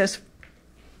excess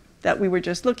that we were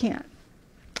just looking at.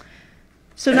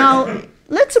 So now,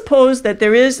 let's suppose that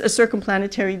there is a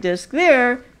circumplanetary disk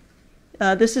there.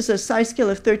 This is a size scale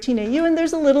of 13 AU, and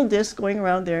there's a little disk going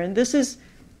around there. And this is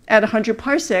at 100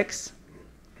 parsecs.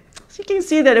 So you can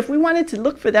see that if we wanted to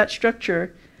look for that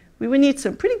structure, we would need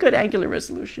some pretty good angular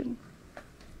resolution.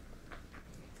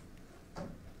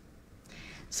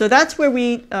 So that's where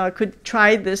we could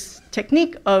try this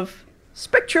technique of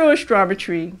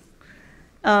spectroscopy.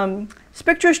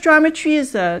 Spectroscopy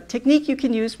is a technique you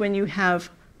can use when you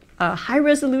have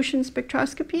high-resolution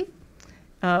spectroscopy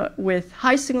with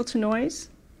high signal-to-noise.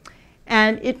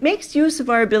 And it makes use of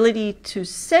our ability to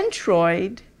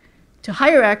centroid to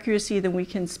higher accuracy than we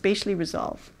can spatially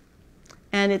resolve.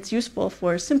 And it's useful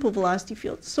for simple velocity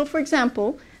fields. So for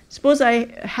example, suppose I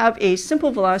have a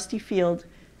simple velocity field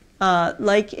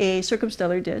like a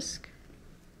circumstellar disk,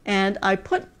 and I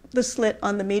put the slit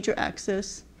on the major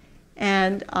axis,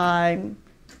 and I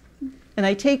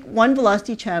take one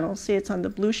velocity channel, say it's on the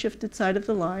blue shifted side of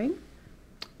the line,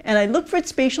 and I look for its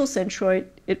spatial centroid,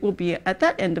 it will be at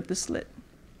that end of the slit.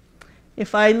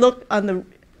 If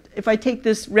I take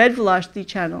this red velocity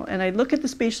channel and I look at the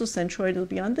spatial centroid, it'll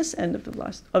be on this end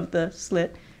of the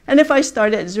slit. And if I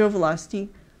start at 0 velocity,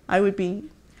 I would be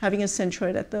having a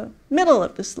centroid at the middle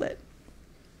of the slit.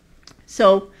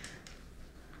 So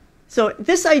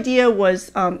this idea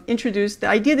was introduced. The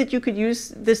idea that you could use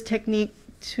this technique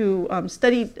to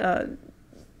study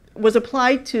was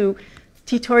applied to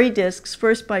Titori disks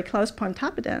first by Klaus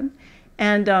Pontoppidan,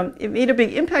 and it made a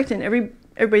big impact, and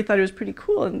everybody thought it was pretty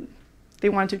cool, and they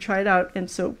wanted to try it out, and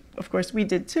so of course we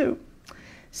did too.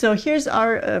 So here's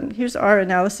our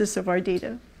analysis of our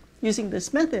data using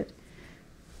this method.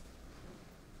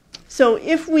 So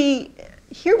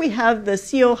here we have the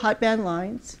CO hot band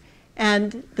lines,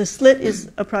 and the slit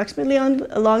is approximately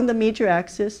along the major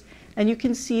axis, and you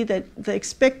can see that the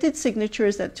expected signature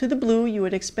is that to the blue you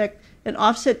would expect an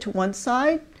offset to one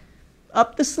side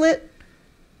up the slit.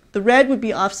 The red would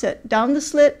be offset down the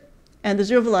slit, and the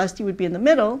 0 velocity would be in the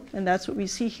middle, and that's what we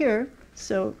see here.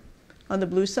 So on the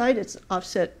blue side, it's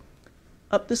offset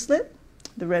up the slit.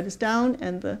 The red is down,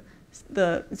 and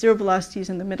the 0 velocity is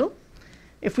in the middle.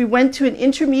 If we went to an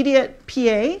intermediate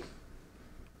PA,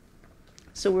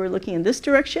 so we're looking in this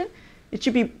direction, it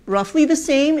should be roughly the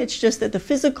same. It's just that the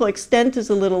physical extent is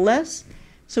a little less.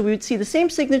 So we would see the same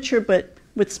signature, but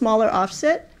with smaller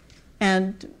offset,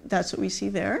 and that's what we see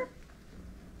there.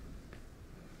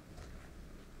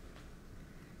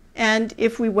 And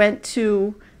if we went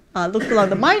to look along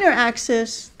the minor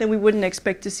axis, then we wouldn't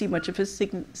expect to see much of a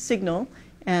signal,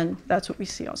 and that's what we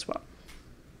see as well.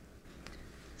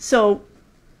 So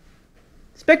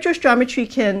spectroscopy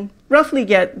can roughly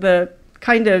get the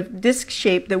kind of disk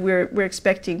shape that we're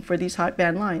expecting for these hot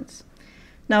band lines.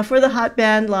 Now for the hot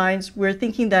band lines, we're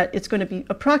thinking that it's going to be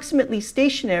approximately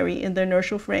stationary in the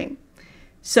inertial frame.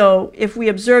 So if we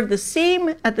observe the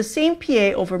same at the same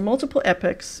PA over multiple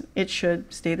epochs, it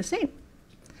should stay the same.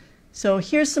 So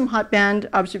here's some hot band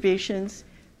observations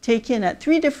taken at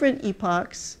 3 different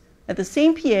epochs at the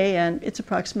same PA, and it's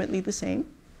approximately the same.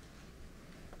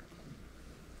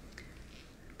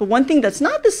 But one thing that's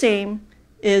not the same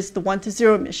is the 1 to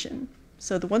 0 emission.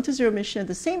 So the 1 to 0 emission,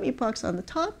 the same epochs on the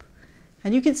top.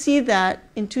 And you can see that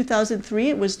in 2003,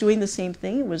 it was doing the same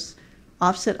thing. It was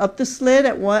offset up the slit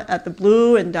at the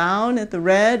blue and down at the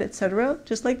red, etc.,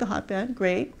 just like the hot band.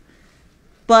 Great.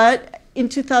 But in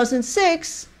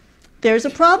 2006, there's a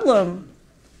problem.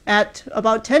 At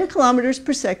about 10 kilometers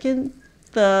per second,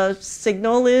 the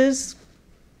signal is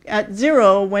at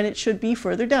 0 when it should be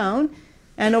further down.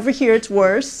 And over here, it's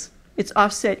worse. It's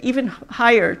offset even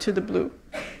higher to the blue.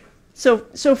 So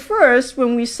first,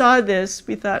 when we saw this,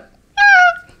 we thought,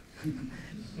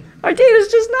 our data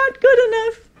is just not good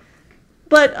enough.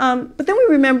 But then we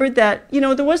remembered that,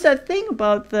 there was that thing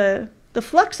about the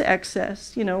flux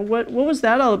excess. What was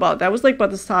that all about? That was like about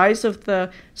the size of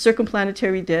the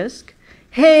circumplanetary disk.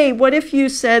 Hey, what if you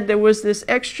said there was this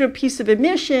extra piece of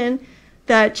emission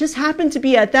that just happened to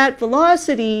be at that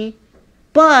velocity,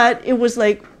 but it was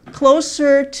like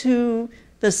closer to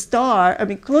the star,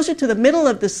 closer to the middle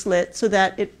of the slit, so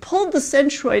that it pulled the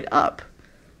centroid up?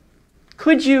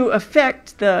 Could you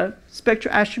affect the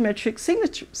spectroastrometric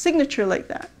signature like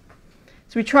that?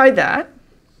 So we tried that.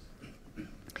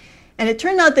 And it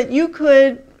turned out that you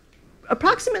could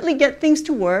approximately get things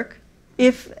to work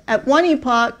if at one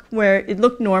epoch where it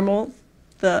looked normal,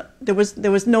 there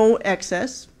was no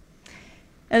excess.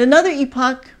 At another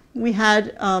epoch, we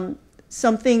had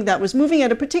something that was moving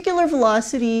at a particular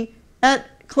velocity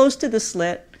at close to the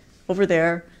slit over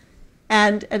there.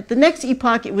 And at the next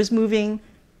epoch, it was moving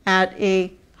at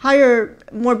a higher,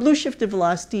 more blue shifted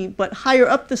velocity, but higher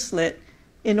up the slit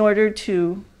in order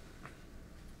to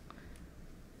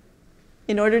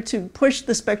push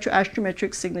the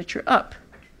spectroastrometric signature up.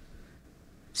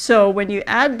 So when you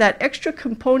add that extra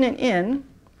component in,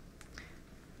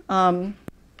 our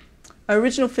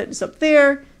original fit is up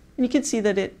there, and you can see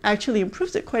that it actually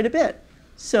improves it quite a bit.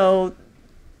 So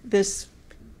this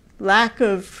lack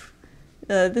of,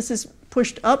 this is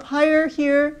pushed up higher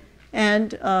here,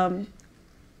 and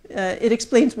it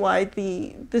explains why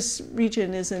this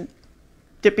region isn't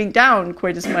dipping down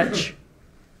quite as much.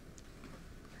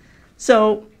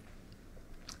 So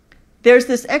there's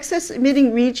this excess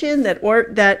emitting region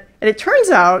and it turns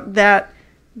out that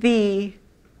the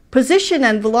position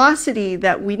and velocity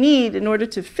that we need in order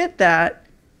to fit that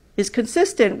is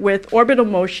consistent with orbital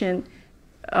motion,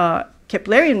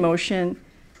 Keplerian motion,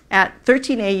 at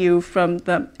 13 AU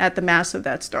at the mass of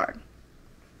that star.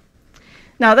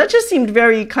 Now, that just seemed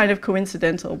very kind of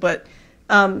coincidental, but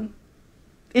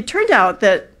it turned out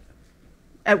that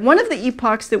at one of the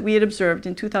epochs that we had observed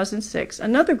in 2006,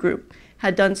 another group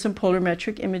had done some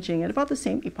polarimetric imaging at about the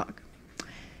same epoch.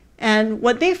 And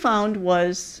what they found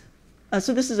was,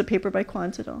 so this is a paper by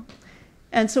Quantital.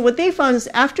 And so what they found is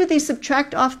after they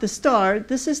subtract off the star,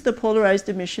 this is the polarized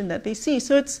emission that they see.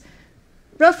 So it's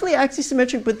roughly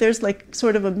axisymmetric, but there's like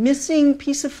sort of a missing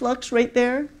piece of flux right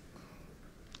there,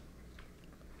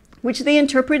 which they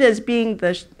interpret as being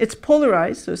it's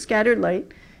polarized, so scattered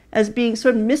light, as being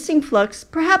sort of missing flux,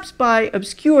 perhaps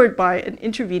obscured by an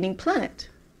intervening planet.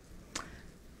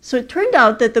 So it turned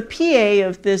out that the PA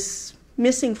of this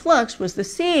missing flux was the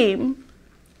same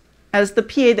as the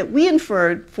PA that we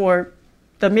inferred for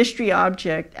the mystery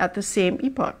object at the same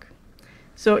epoch.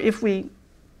 So if we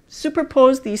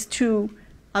superpose these two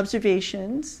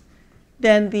observations,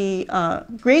 then the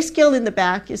grayscale in the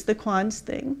back is the Quan's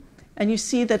thing, and you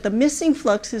see that the missing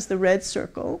flux is the red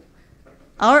circle.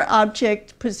 Our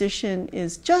object position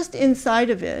is just inside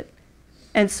of it.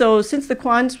 And so since the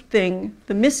Quan's thing,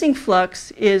 the missing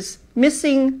flux is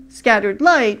missing scattered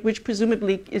light, which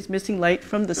presumably is missing light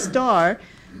from the star,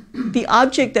 the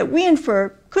object that we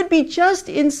infer could be just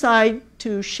inside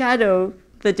to shadow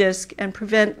the disk and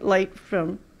prevent light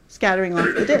from scattering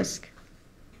off the disk.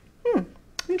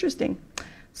 Interesting.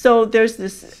 So there's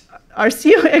this, our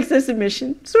CO excess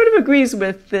emission sort of agrees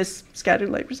with this scattered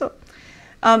light result.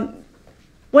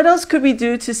 What else could we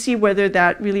do to see whether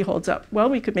that really holds up? Well,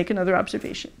 we could make another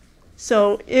observation.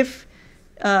 So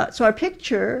so our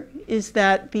picture is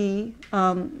that the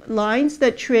lines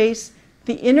that trace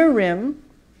the inner rim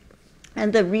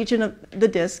and the region of the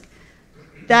disk,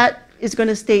 that is going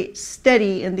to stay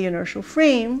steady in the inertial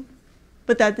frame,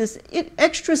 but that this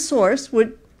extra source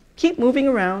would keep moving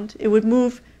around. It would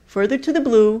move further to the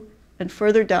blue and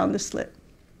further down the slit.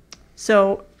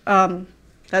 So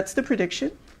that's the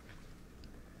prediction.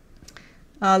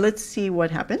 Let's see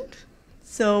what happened.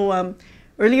 So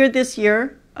earlier this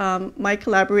year, my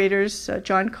collaborators,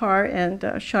 John Carr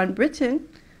and Sean Britton,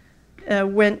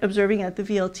 went observing at the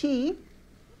VLT,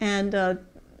 and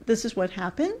this is what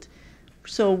happened.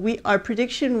 So our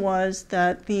prediction was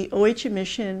that the OH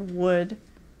emission would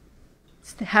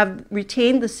have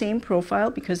retained the same profile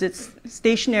because it's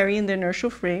stationary in the inertial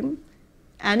frame,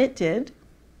 and it did.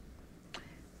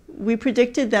 We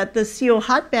predicted that the CO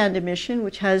hot band emission,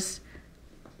 which has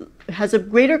a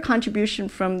greater contribution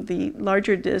from the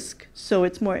larger disk, so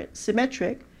it's more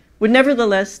symmetric, would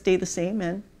nevertheless stay the same,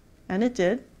 and it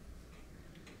did.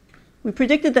 We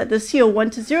predicted that the CO 1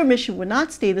 to 0 emission would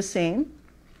not stay the same,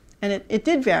 and it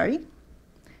did vary,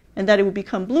 and that it would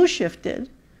become blue shifted,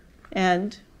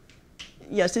 and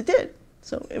yes, it did.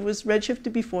 So it was red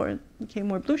shifted before, it became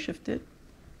more blue shifted.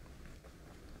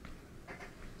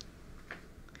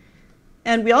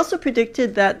 And we also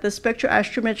predicted that the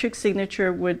spectroastrometric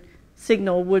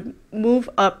signal would move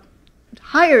up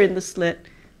higher in the slit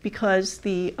because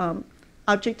the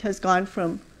object has gone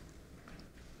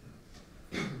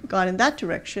in that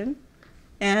direction,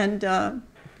 and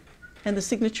the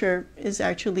signature is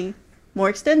actually more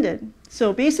extended.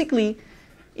 So basically,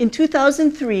 in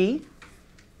 2003,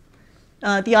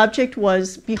 the object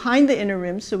was behind the inner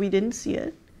rim, so we didn't see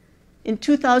it. In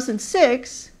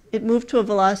 2006, it moved to a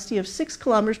velocity of 6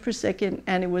 kilometers per second,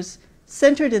 and it was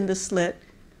centered in the slit,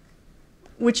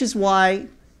 which is why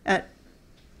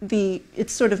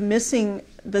it's sort of missing.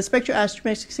 The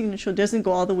spectroastrometric signature doesn't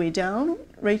go all the way down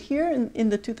right here in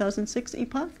the 2006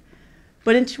 epoch.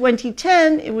 But in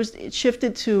 2010, it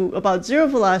shifted to about 0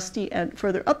 velocity and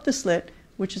further up the slit,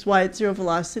 which is why at 0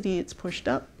 velocity it's pushed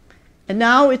up. And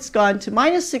now it's gone to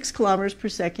minus 6 kilometers per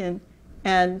second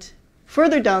and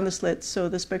further down the slit, so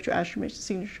the spectroastrometric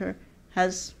signature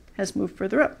has moved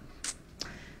further up.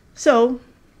 So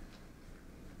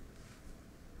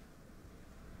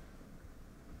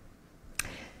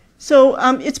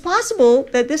it's possible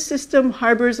that this system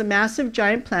harbors a massive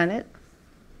giant planet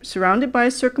surrounded by a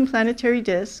circumplanetary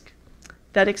disk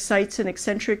that excites an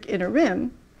eccentric inner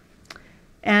rim.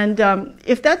 And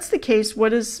if that's the case, what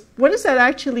does that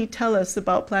actually tell us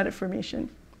about planet formation?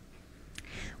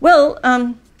 Well,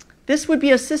 this would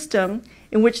be a system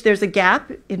in which there's a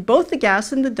gap in both the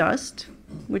gas and the dust,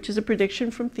 which is a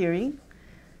prediction from theory.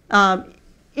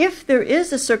 If there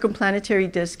is a circumplanetary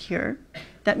disk here,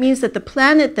 that means that the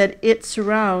planet that it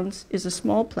surrounds is a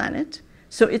small planet.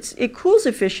 So it cools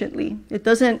efficiently. It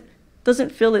doesn't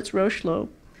fill its Roche lobe.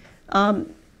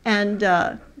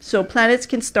 So planets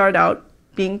can start out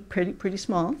being pretty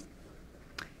small.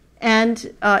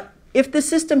 And if the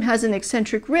system has an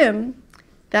eccentric rim,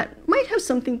 that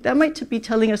might be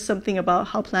telling us something about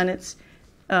how planets,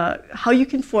 how you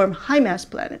can form high mass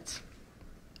planets.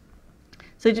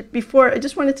 So I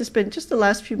just wanted to spend just the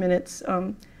last few minutes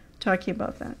talking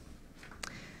about that.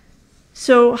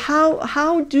 So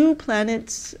how do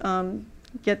planets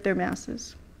get their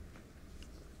masses?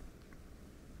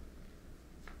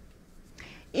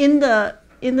 In the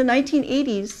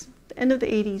 1980s, the end of the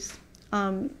 80s,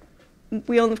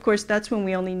 of course, that's when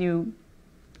we only knew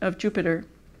of Jupiter.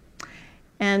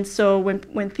 And so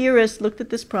when theorists looked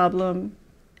at this problem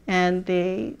and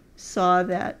they saw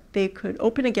that they could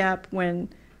open a gap when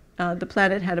the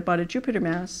planet had about a Jupiter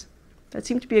mass, that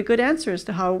seemed to be a good answer as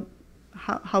to how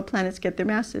planets get their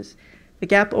masses. The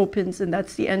gap opens, and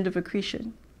that's the end of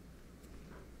accretion.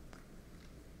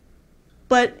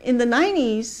 But in the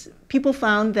 90s, people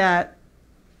found that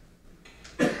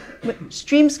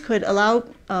streams could allow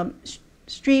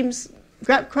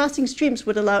crossing streams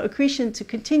would allow accretion to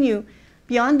continue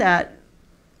beyond that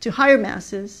to higher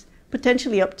masses,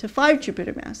 potentially up to 5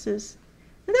 Jupiter masses.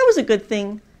 And that was a good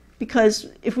thing, because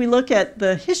if we look at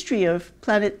the history of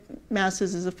planet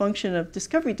masses as a function of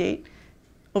discovery date,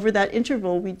 over that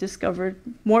interval we discovered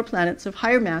more planets of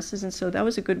higher masses, and so that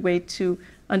was a good way to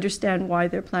understand why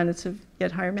their planets have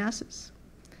yet higher masses.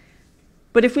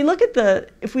 But if we look at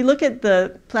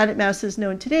the planet masses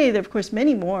known today, there are of course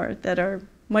many more that are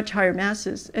much higher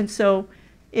masses. And so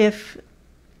if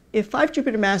 5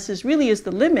 Jupiter masses really is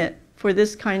the limit for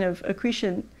this kind of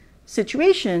accretion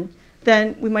situation,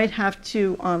 then we might have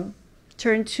to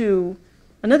turn to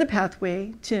another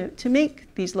pathway to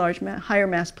make these higher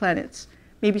mass planets,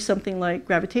 maybe something like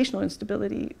gravitational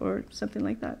instability or something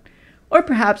like that. Or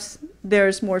perhaps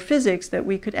there's more physics that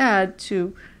we could add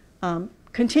to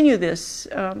continue this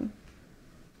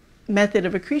method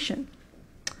of accretion.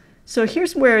 So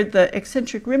here's where the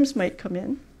eccentric rims might come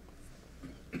in.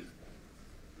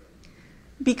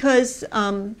 Because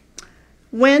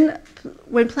when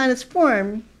planets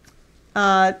form,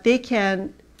 if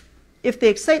they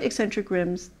excite eccentric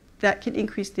rims, that can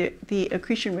increase the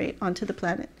accretion rate onto the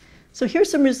planet. So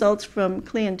here's some results from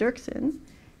Clay and Dirksen.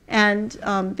 And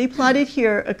they plotted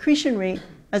here accretion rate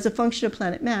as a function of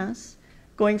planet mass,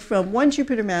 going from 1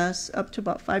 Jupiter mass up to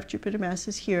about 5 Jupiter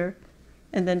masses here,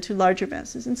 and then to larger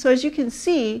masses. And so as you can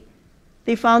see,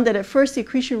 they found that at first the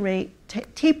accretion rate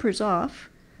tapers off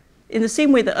in the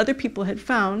same way that other people had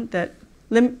found, that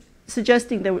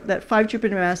suggesting that 5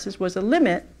 Jupiter masses was a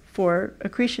limit for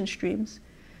accretion streams.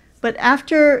 But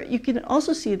after, you can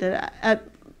also see that at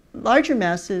larger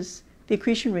masses, the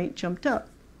accretion rate jumped up.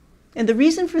 And the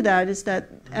reason for that is that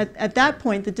at that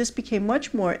point, the disk became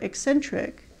much more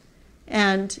eccentric.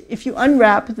 And if you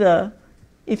unwrap their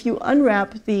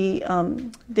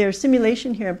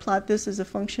simulation here and plot this as a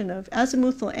function of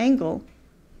azimuthal angle,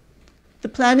 the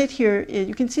planet here,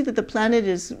 you can see that the planet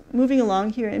is moving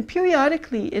along here, and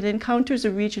periodically it encounters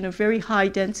a region of very high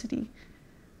density,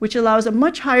 which allows a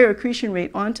much higher accretion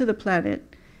rate onto the planet.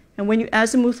 And when you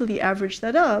azimuthally average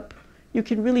that up, you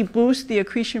can really boost the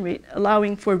accretion rate,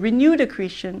 allowing for renewed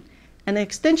accretion and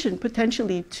extension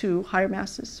potentially to higher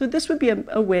masses. So this would be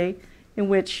a way in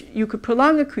which you could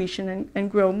prolong accretion and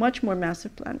grow much more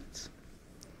massive planets.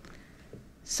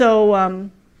 So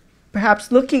perhaps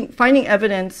finding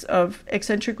evidence of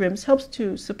eccentric rims helps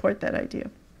to support that idea.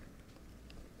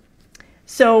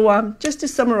 So just to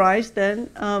summarize then,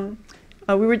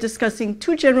 we were discussing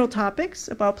 2 general topics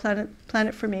about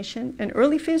planet formation: an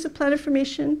early phase of planet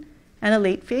formation and a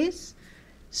late phase.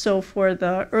 So for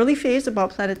the early phase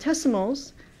about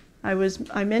planetesimals,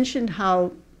 I mentioned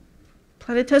how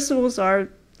planetesimals are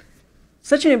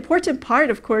such an important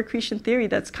part of core accretion theory.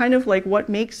 That's kind of like what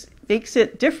makes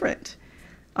it different.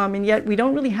 And yet we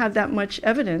don't really have that much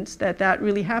evidence that that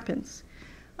really happens.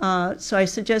 So I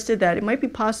suggested that it might be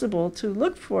possible to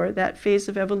look for that phase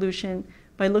of evolution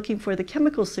by looking for the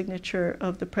chemical signature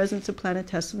of the presence of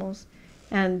planetesimals.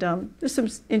 And there's some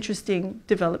interesting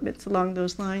developments along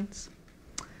those lines.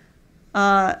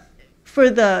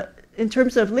 In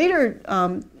terms of later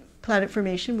planet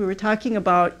formation, we were talking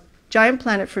about giant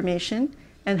planet formation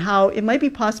and how it might be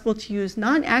possible to use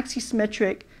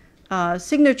non-axisymmetric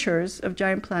signatures of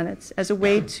giant planets as a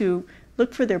way to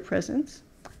look for their presence.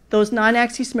 Those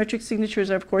non-axisymmetric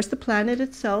signatures are, of course, the planet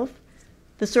itself,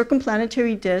 the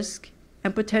circumplanetary disk,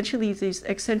 and potentially these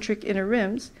eccentric inner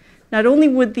rims. Not only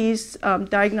would these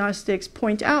diagnostics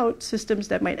point out systems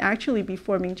that might actually be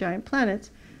forming giant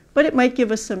planets, but it might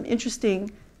give us some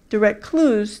interesting direct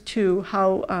clues to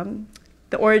how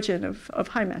the origin of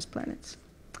high-mass planets.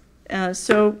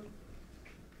 So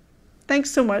thanks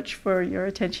so much for your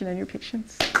attention and your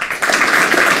patience.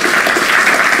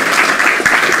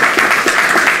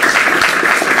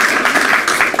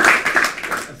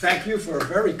 And thank you for a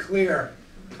very clear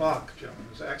talk, Joan.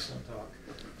 It was an excellent talk.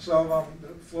 So the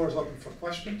floor is open for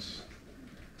questions.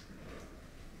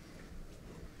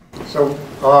 So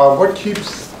what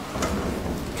keeps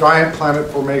giant planet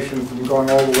formation from going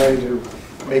all the way to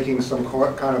making some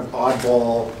kind of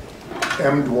oddball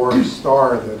M-dwarf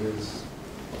star that has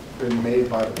been made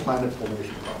by the planet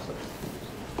formation process?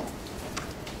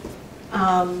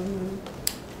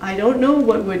 I don't know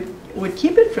what would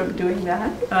keep it from doing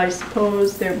that. I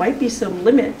suppose there might be some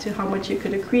limit to how much it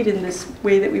could accrete in this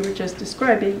way that we were just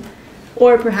describing,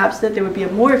 or perhaps that there would be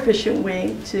a more efficient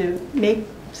way to make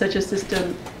such a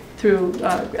system through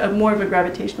more of a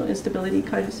gravitational instability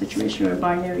kind of situation, or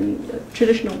a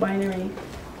traditional binary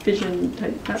fission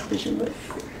type, not fission, but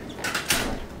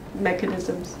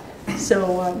mechanisms.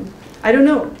 So I don't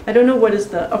know. I don't know what is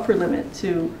the upper limit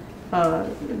to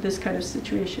this kind of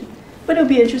situation. But it would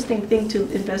be an interesting thing to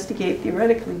investigate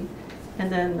theoretically,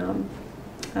 and then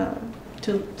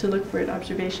to look for it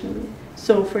observationally.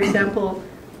 So for example,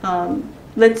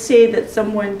 let's say that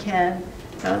someone can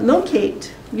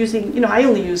locate using, I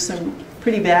only use some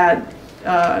pretty bad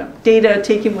data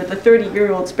taken with a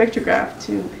 30-year-old spectrograph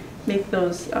to make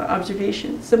those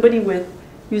observations. Somebody with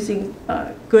using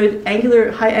good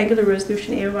high angular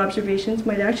resolution AO observations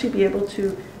might actually be able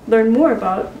to learn more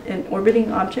about an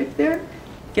orbiting object there,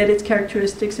 get its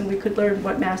characteristics, and we could learn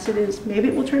what mass it is. Maybe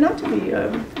it will turn out to be a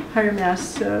higher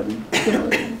mass,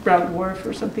 brown dwarf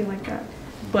or something like that.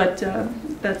 But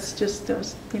that's just,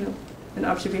 an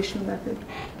observational method.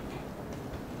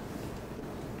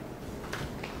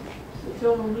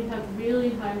 So when we have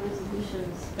really high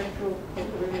resolution spectral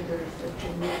polarimeters that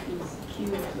can make these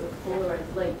cubes of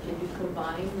polarized light, can you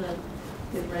combine the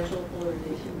differential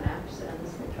polarization maps and the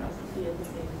spectroscopy at the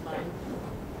same time?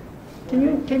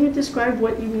 Can you describe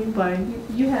what you mean by?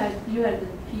 You had the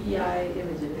PDI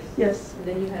images. Yes. And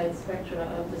then you had spectra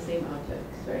of the same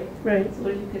objects, right? Right. So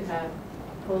what if you could have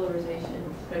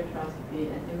polarization, spectroscopy,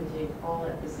 and imaging all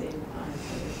at the same time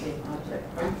for the same object,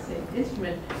 or the same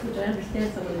instrument, which I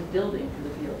understand someone is building for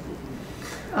the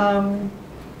PLC.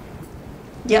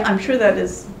 Yeah, I'm sure that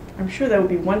would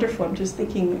be wonderful. I'm just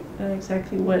thinking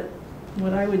exactly what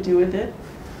I would do with it.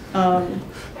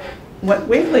 What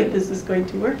wavelength is this going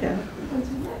to work at?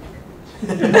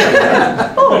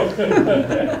 Oh.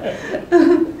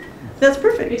 That's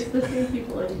perfect. It's the same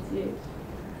people at ETH.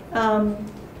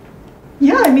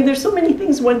 Yeah, I mean, there's so many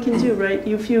things one can do, right?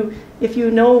 If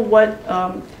you know what,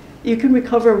 you can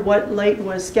recover what light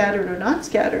was scattered or not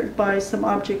scattered by some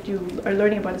object you are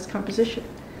learning about its composition.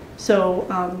 So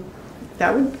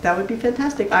that would be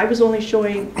fantastic. I was only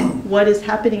showing what is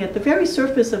happening at the very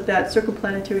surface of that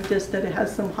circumplanetary disk, that it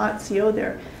has some hot CO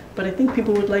there. But I think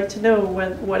people would like to know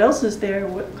what else is there,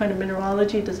 what kind of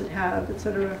mineralogy does it have, et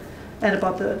cetera, and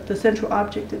about the central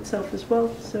object itself as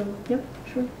well. So, yep,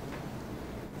 sure.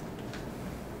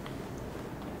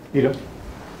 Ito?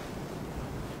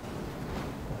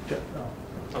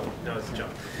 Oh, no, it's John.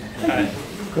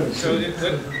 So,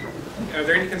 are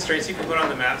there any constraints you can put on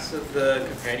the mass of the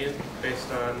companion based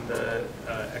on the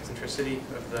eccentricity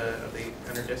of the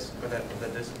inner disk, or that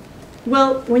disk?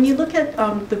 Well, when you look at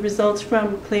the results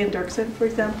from Clay and Dirksen, for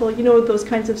example, you know, those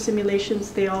kinds of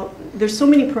simulations, there's so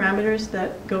many parameters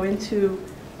that go into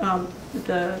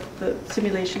the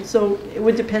simulation. So it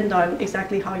would depend on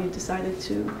exactly how you decided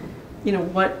to, you know,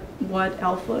 what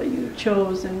alpha you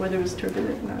chose and whether it was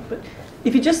turbulent or not. But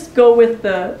if you just go with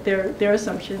their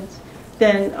assumptions,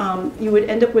 then you would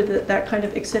end up with that kind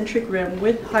of eccentric rim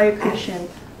with high accretion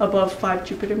above 5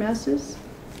 Jupiter masses.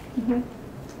 Mm-hmm.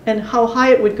 And how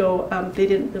high it would go, they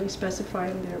didn't really specify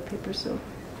in their paper. So.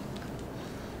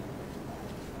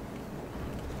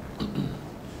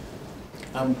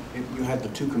 You had the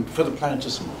two, for the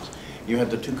planetesimals, you had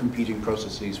the two competing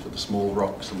processes for the small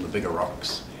rocks and the bigger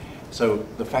rocks. So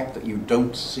the fact that you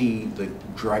don't see the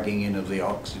dragging in of the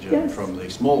oxygen Yes. from the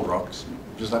small rocks,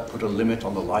 does that put a limit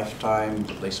on the lifetime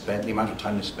that they spend, the amount of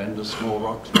time they spend as small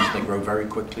rocks, because they grow very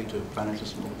quickly to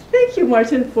planetesimals? Thank you,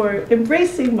 Martin, for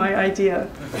embracing my idea.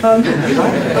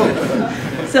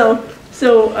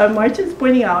 So Martin's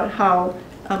pointing out how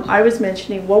I was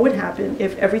mentioning what would happen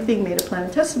if everything made a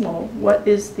planetesimal. What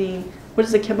is the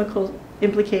chemical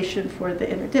implication for the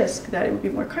inner disk? That it would be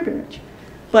more carbon-rich.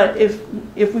 But if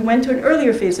we went to an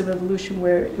earlier phase of evolution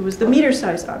where it was the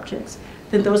meter-sized objects,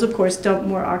 then those, of course, dump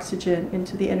more oxygen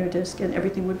into the inner disk, and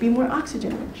everything would be more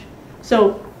oxygen-rich.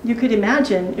 So you could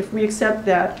imagine if we accept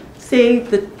that, say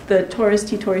the Taurus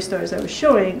T Tauri stars I was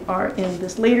showing are in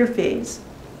this later phase.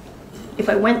 If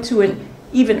I went to an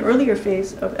even earlier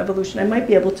phase of evolution, I might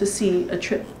be able to see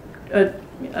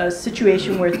a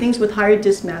situation where things with higher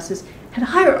disk masses had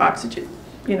higher oxygen,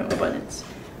 abundance.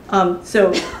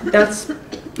 So that's,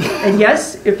 and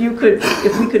yes, if we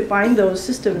could find those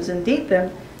systems and date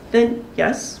them, then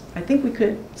yes, I think we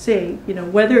could say,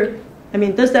 whether,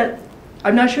 does that,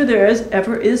 I'm not sure there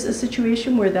ever is a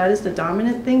situation where that is the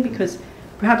dominant thing, because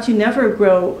perhaps you never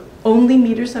grow only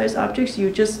meter-sized objects,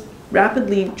 you just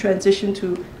rapidly transition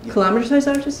to kilometer-sized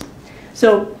objects.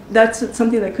 So that's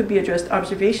something that could be addressed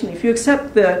observationally. If you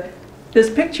accept this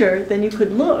picture, then you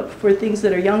could look for things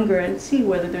that are younger and see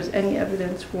whether there's any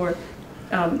evidence for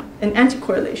an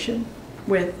anticorrelation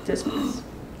with disk mass.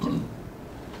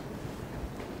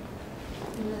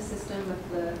 In the system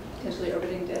of the potentially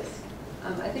orbiting disk,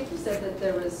 I think you said that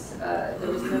there was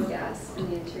no gas in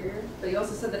the interior, but you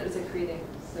also said that it was accreting.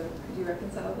 So could you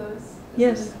reconcile those?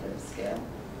 Yes. Scale?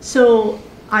 So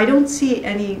I don't see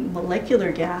any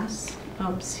molecular gas,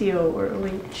 CO or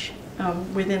OH,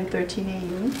 within 13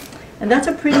 AU. And that's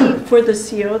for the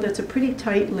CO, that's a pretty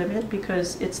tight limit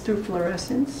because it's through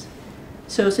fluorescence.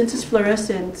 So since it's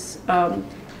fluorescence,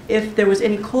 if there was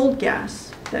any cold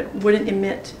gas that wouldn't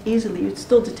emit easily, you'd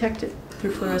still detect it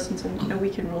through fluorescence, and we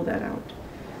can rule that out.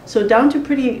 So down to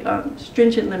pretty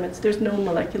stringent limits, there's no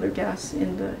molecular gas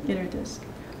in the inner disk.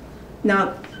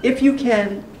 Now, if you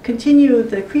can continue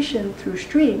the accretion through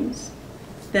streams,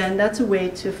 then that's a way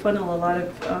to funnel a lot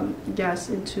of gas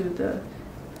into the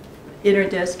inner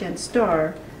disk and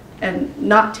star and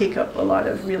not take up a lot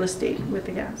of real estate with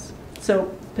the gas.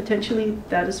 So potentially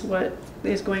that is what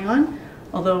is going on,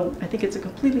 although I think it's a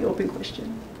completely open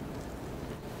question.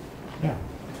 Yeah.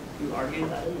 You argue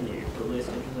that in the early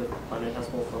stages of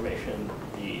planetesimal formation,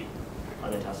 the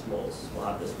planetesimals will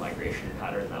have this migration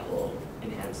pattern that will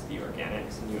enhance the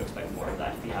organics, and you expect more of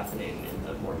that to be happening in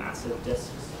the more massive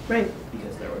disks, Right.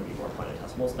 because there would be more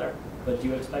planetesimals there. But do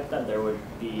you expect that there would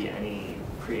be any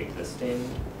pre-existing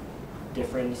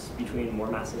difference between more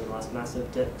massive and less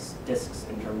massive disks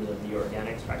in terms of the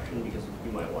organics fraction? Because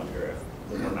you might wonder if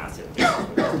the more massive disks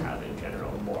would just have, in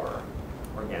general, more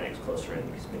organics closer in,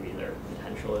 because maybe their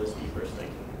potential is deeper, so they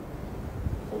can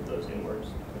hold those inwards.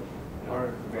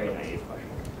 Or very naive question.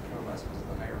 Or less because of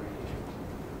the higher radiation.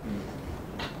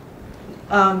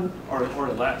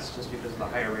 Or less, just because of the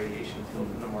higher radiation field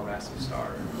in the more massive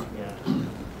star. Yeah.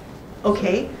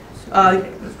 okay.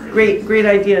 Great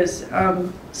ideas.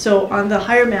 So on the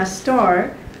higher mass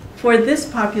star, for this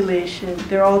population,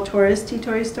 they're all Taurus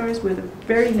T-Tauri stars with a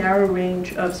very narrow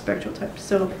range of spectral types.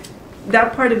 So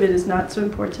that part of it is not so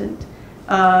important.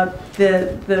 But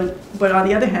on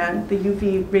the other hand, the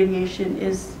UV radiation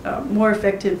is more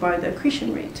affected by the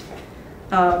accretion rate.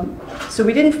 So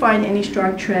we didn't find any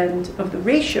strong trend of the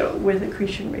ratio with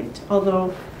accretion rate,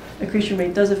 although accretion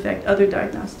rate does affect other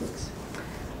diagnostics.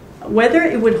 Whether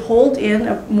it would hold in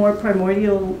a more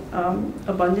primordial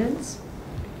abundance,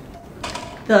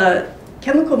 the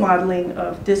chemical modeling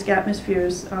of disk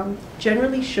atmospheres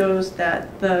generally shows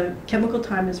that the chemical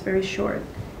time is very short.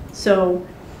 So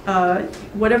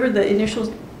whatever the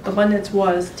initial abundance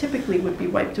was typically would be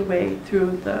wiped away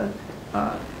through the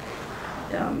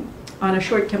on a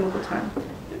short chemical time,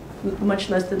 much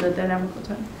less than the dynamical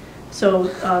time. So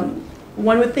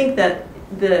one would think that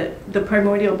the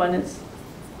primordial abundance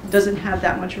doesn't have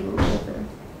that much of a role there.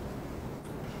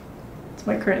 That's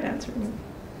my current answer.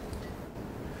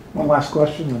 One last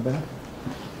question in the back.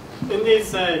 In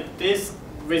this disk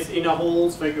with inner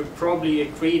holes where you probably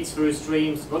accrete through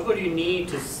streams, what would you need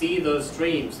to see those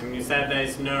streams? I mean, you said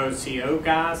there's no CO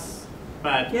gas,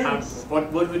 but yes.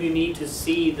 What would you need to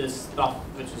see this stuff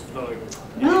which is flowing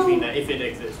in Well, between there, if it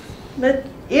exists? But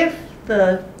if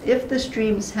the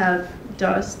streams have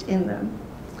dust in them,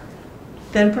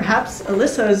 then perhaps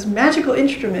Alyssa's magical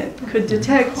instrument could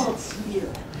detect.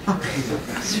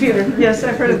 Sphere, yes,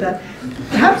 I've heard of that.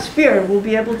 Perhaps Sphere will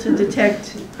be able to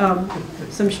detect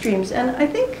some streams, and I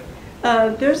think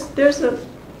there's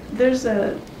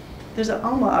an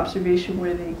ALMA observation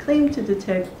where they claim to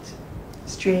detect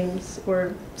streams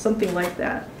or something like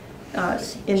that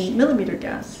in millimeter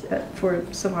gas for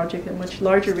some object at much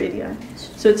larger radii.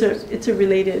 So it's a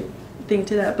related thing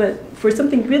to that. But for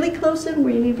something really close in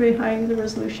where you need very high angular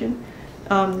resolution,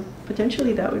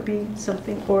 potentially that would be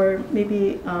something. Or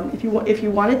maybe if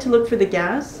you wanted to look for the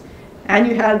gas and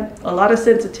you had a lot of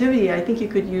sensitivity, I think you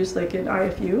could use like an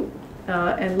IFU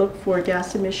and look for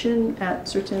gas emission at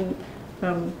certain,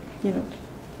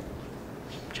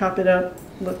 chop it up,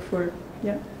 look for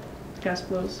gas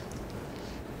flows.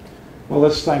 Well,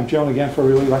 let's thank Joan again for a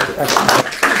really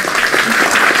excellent.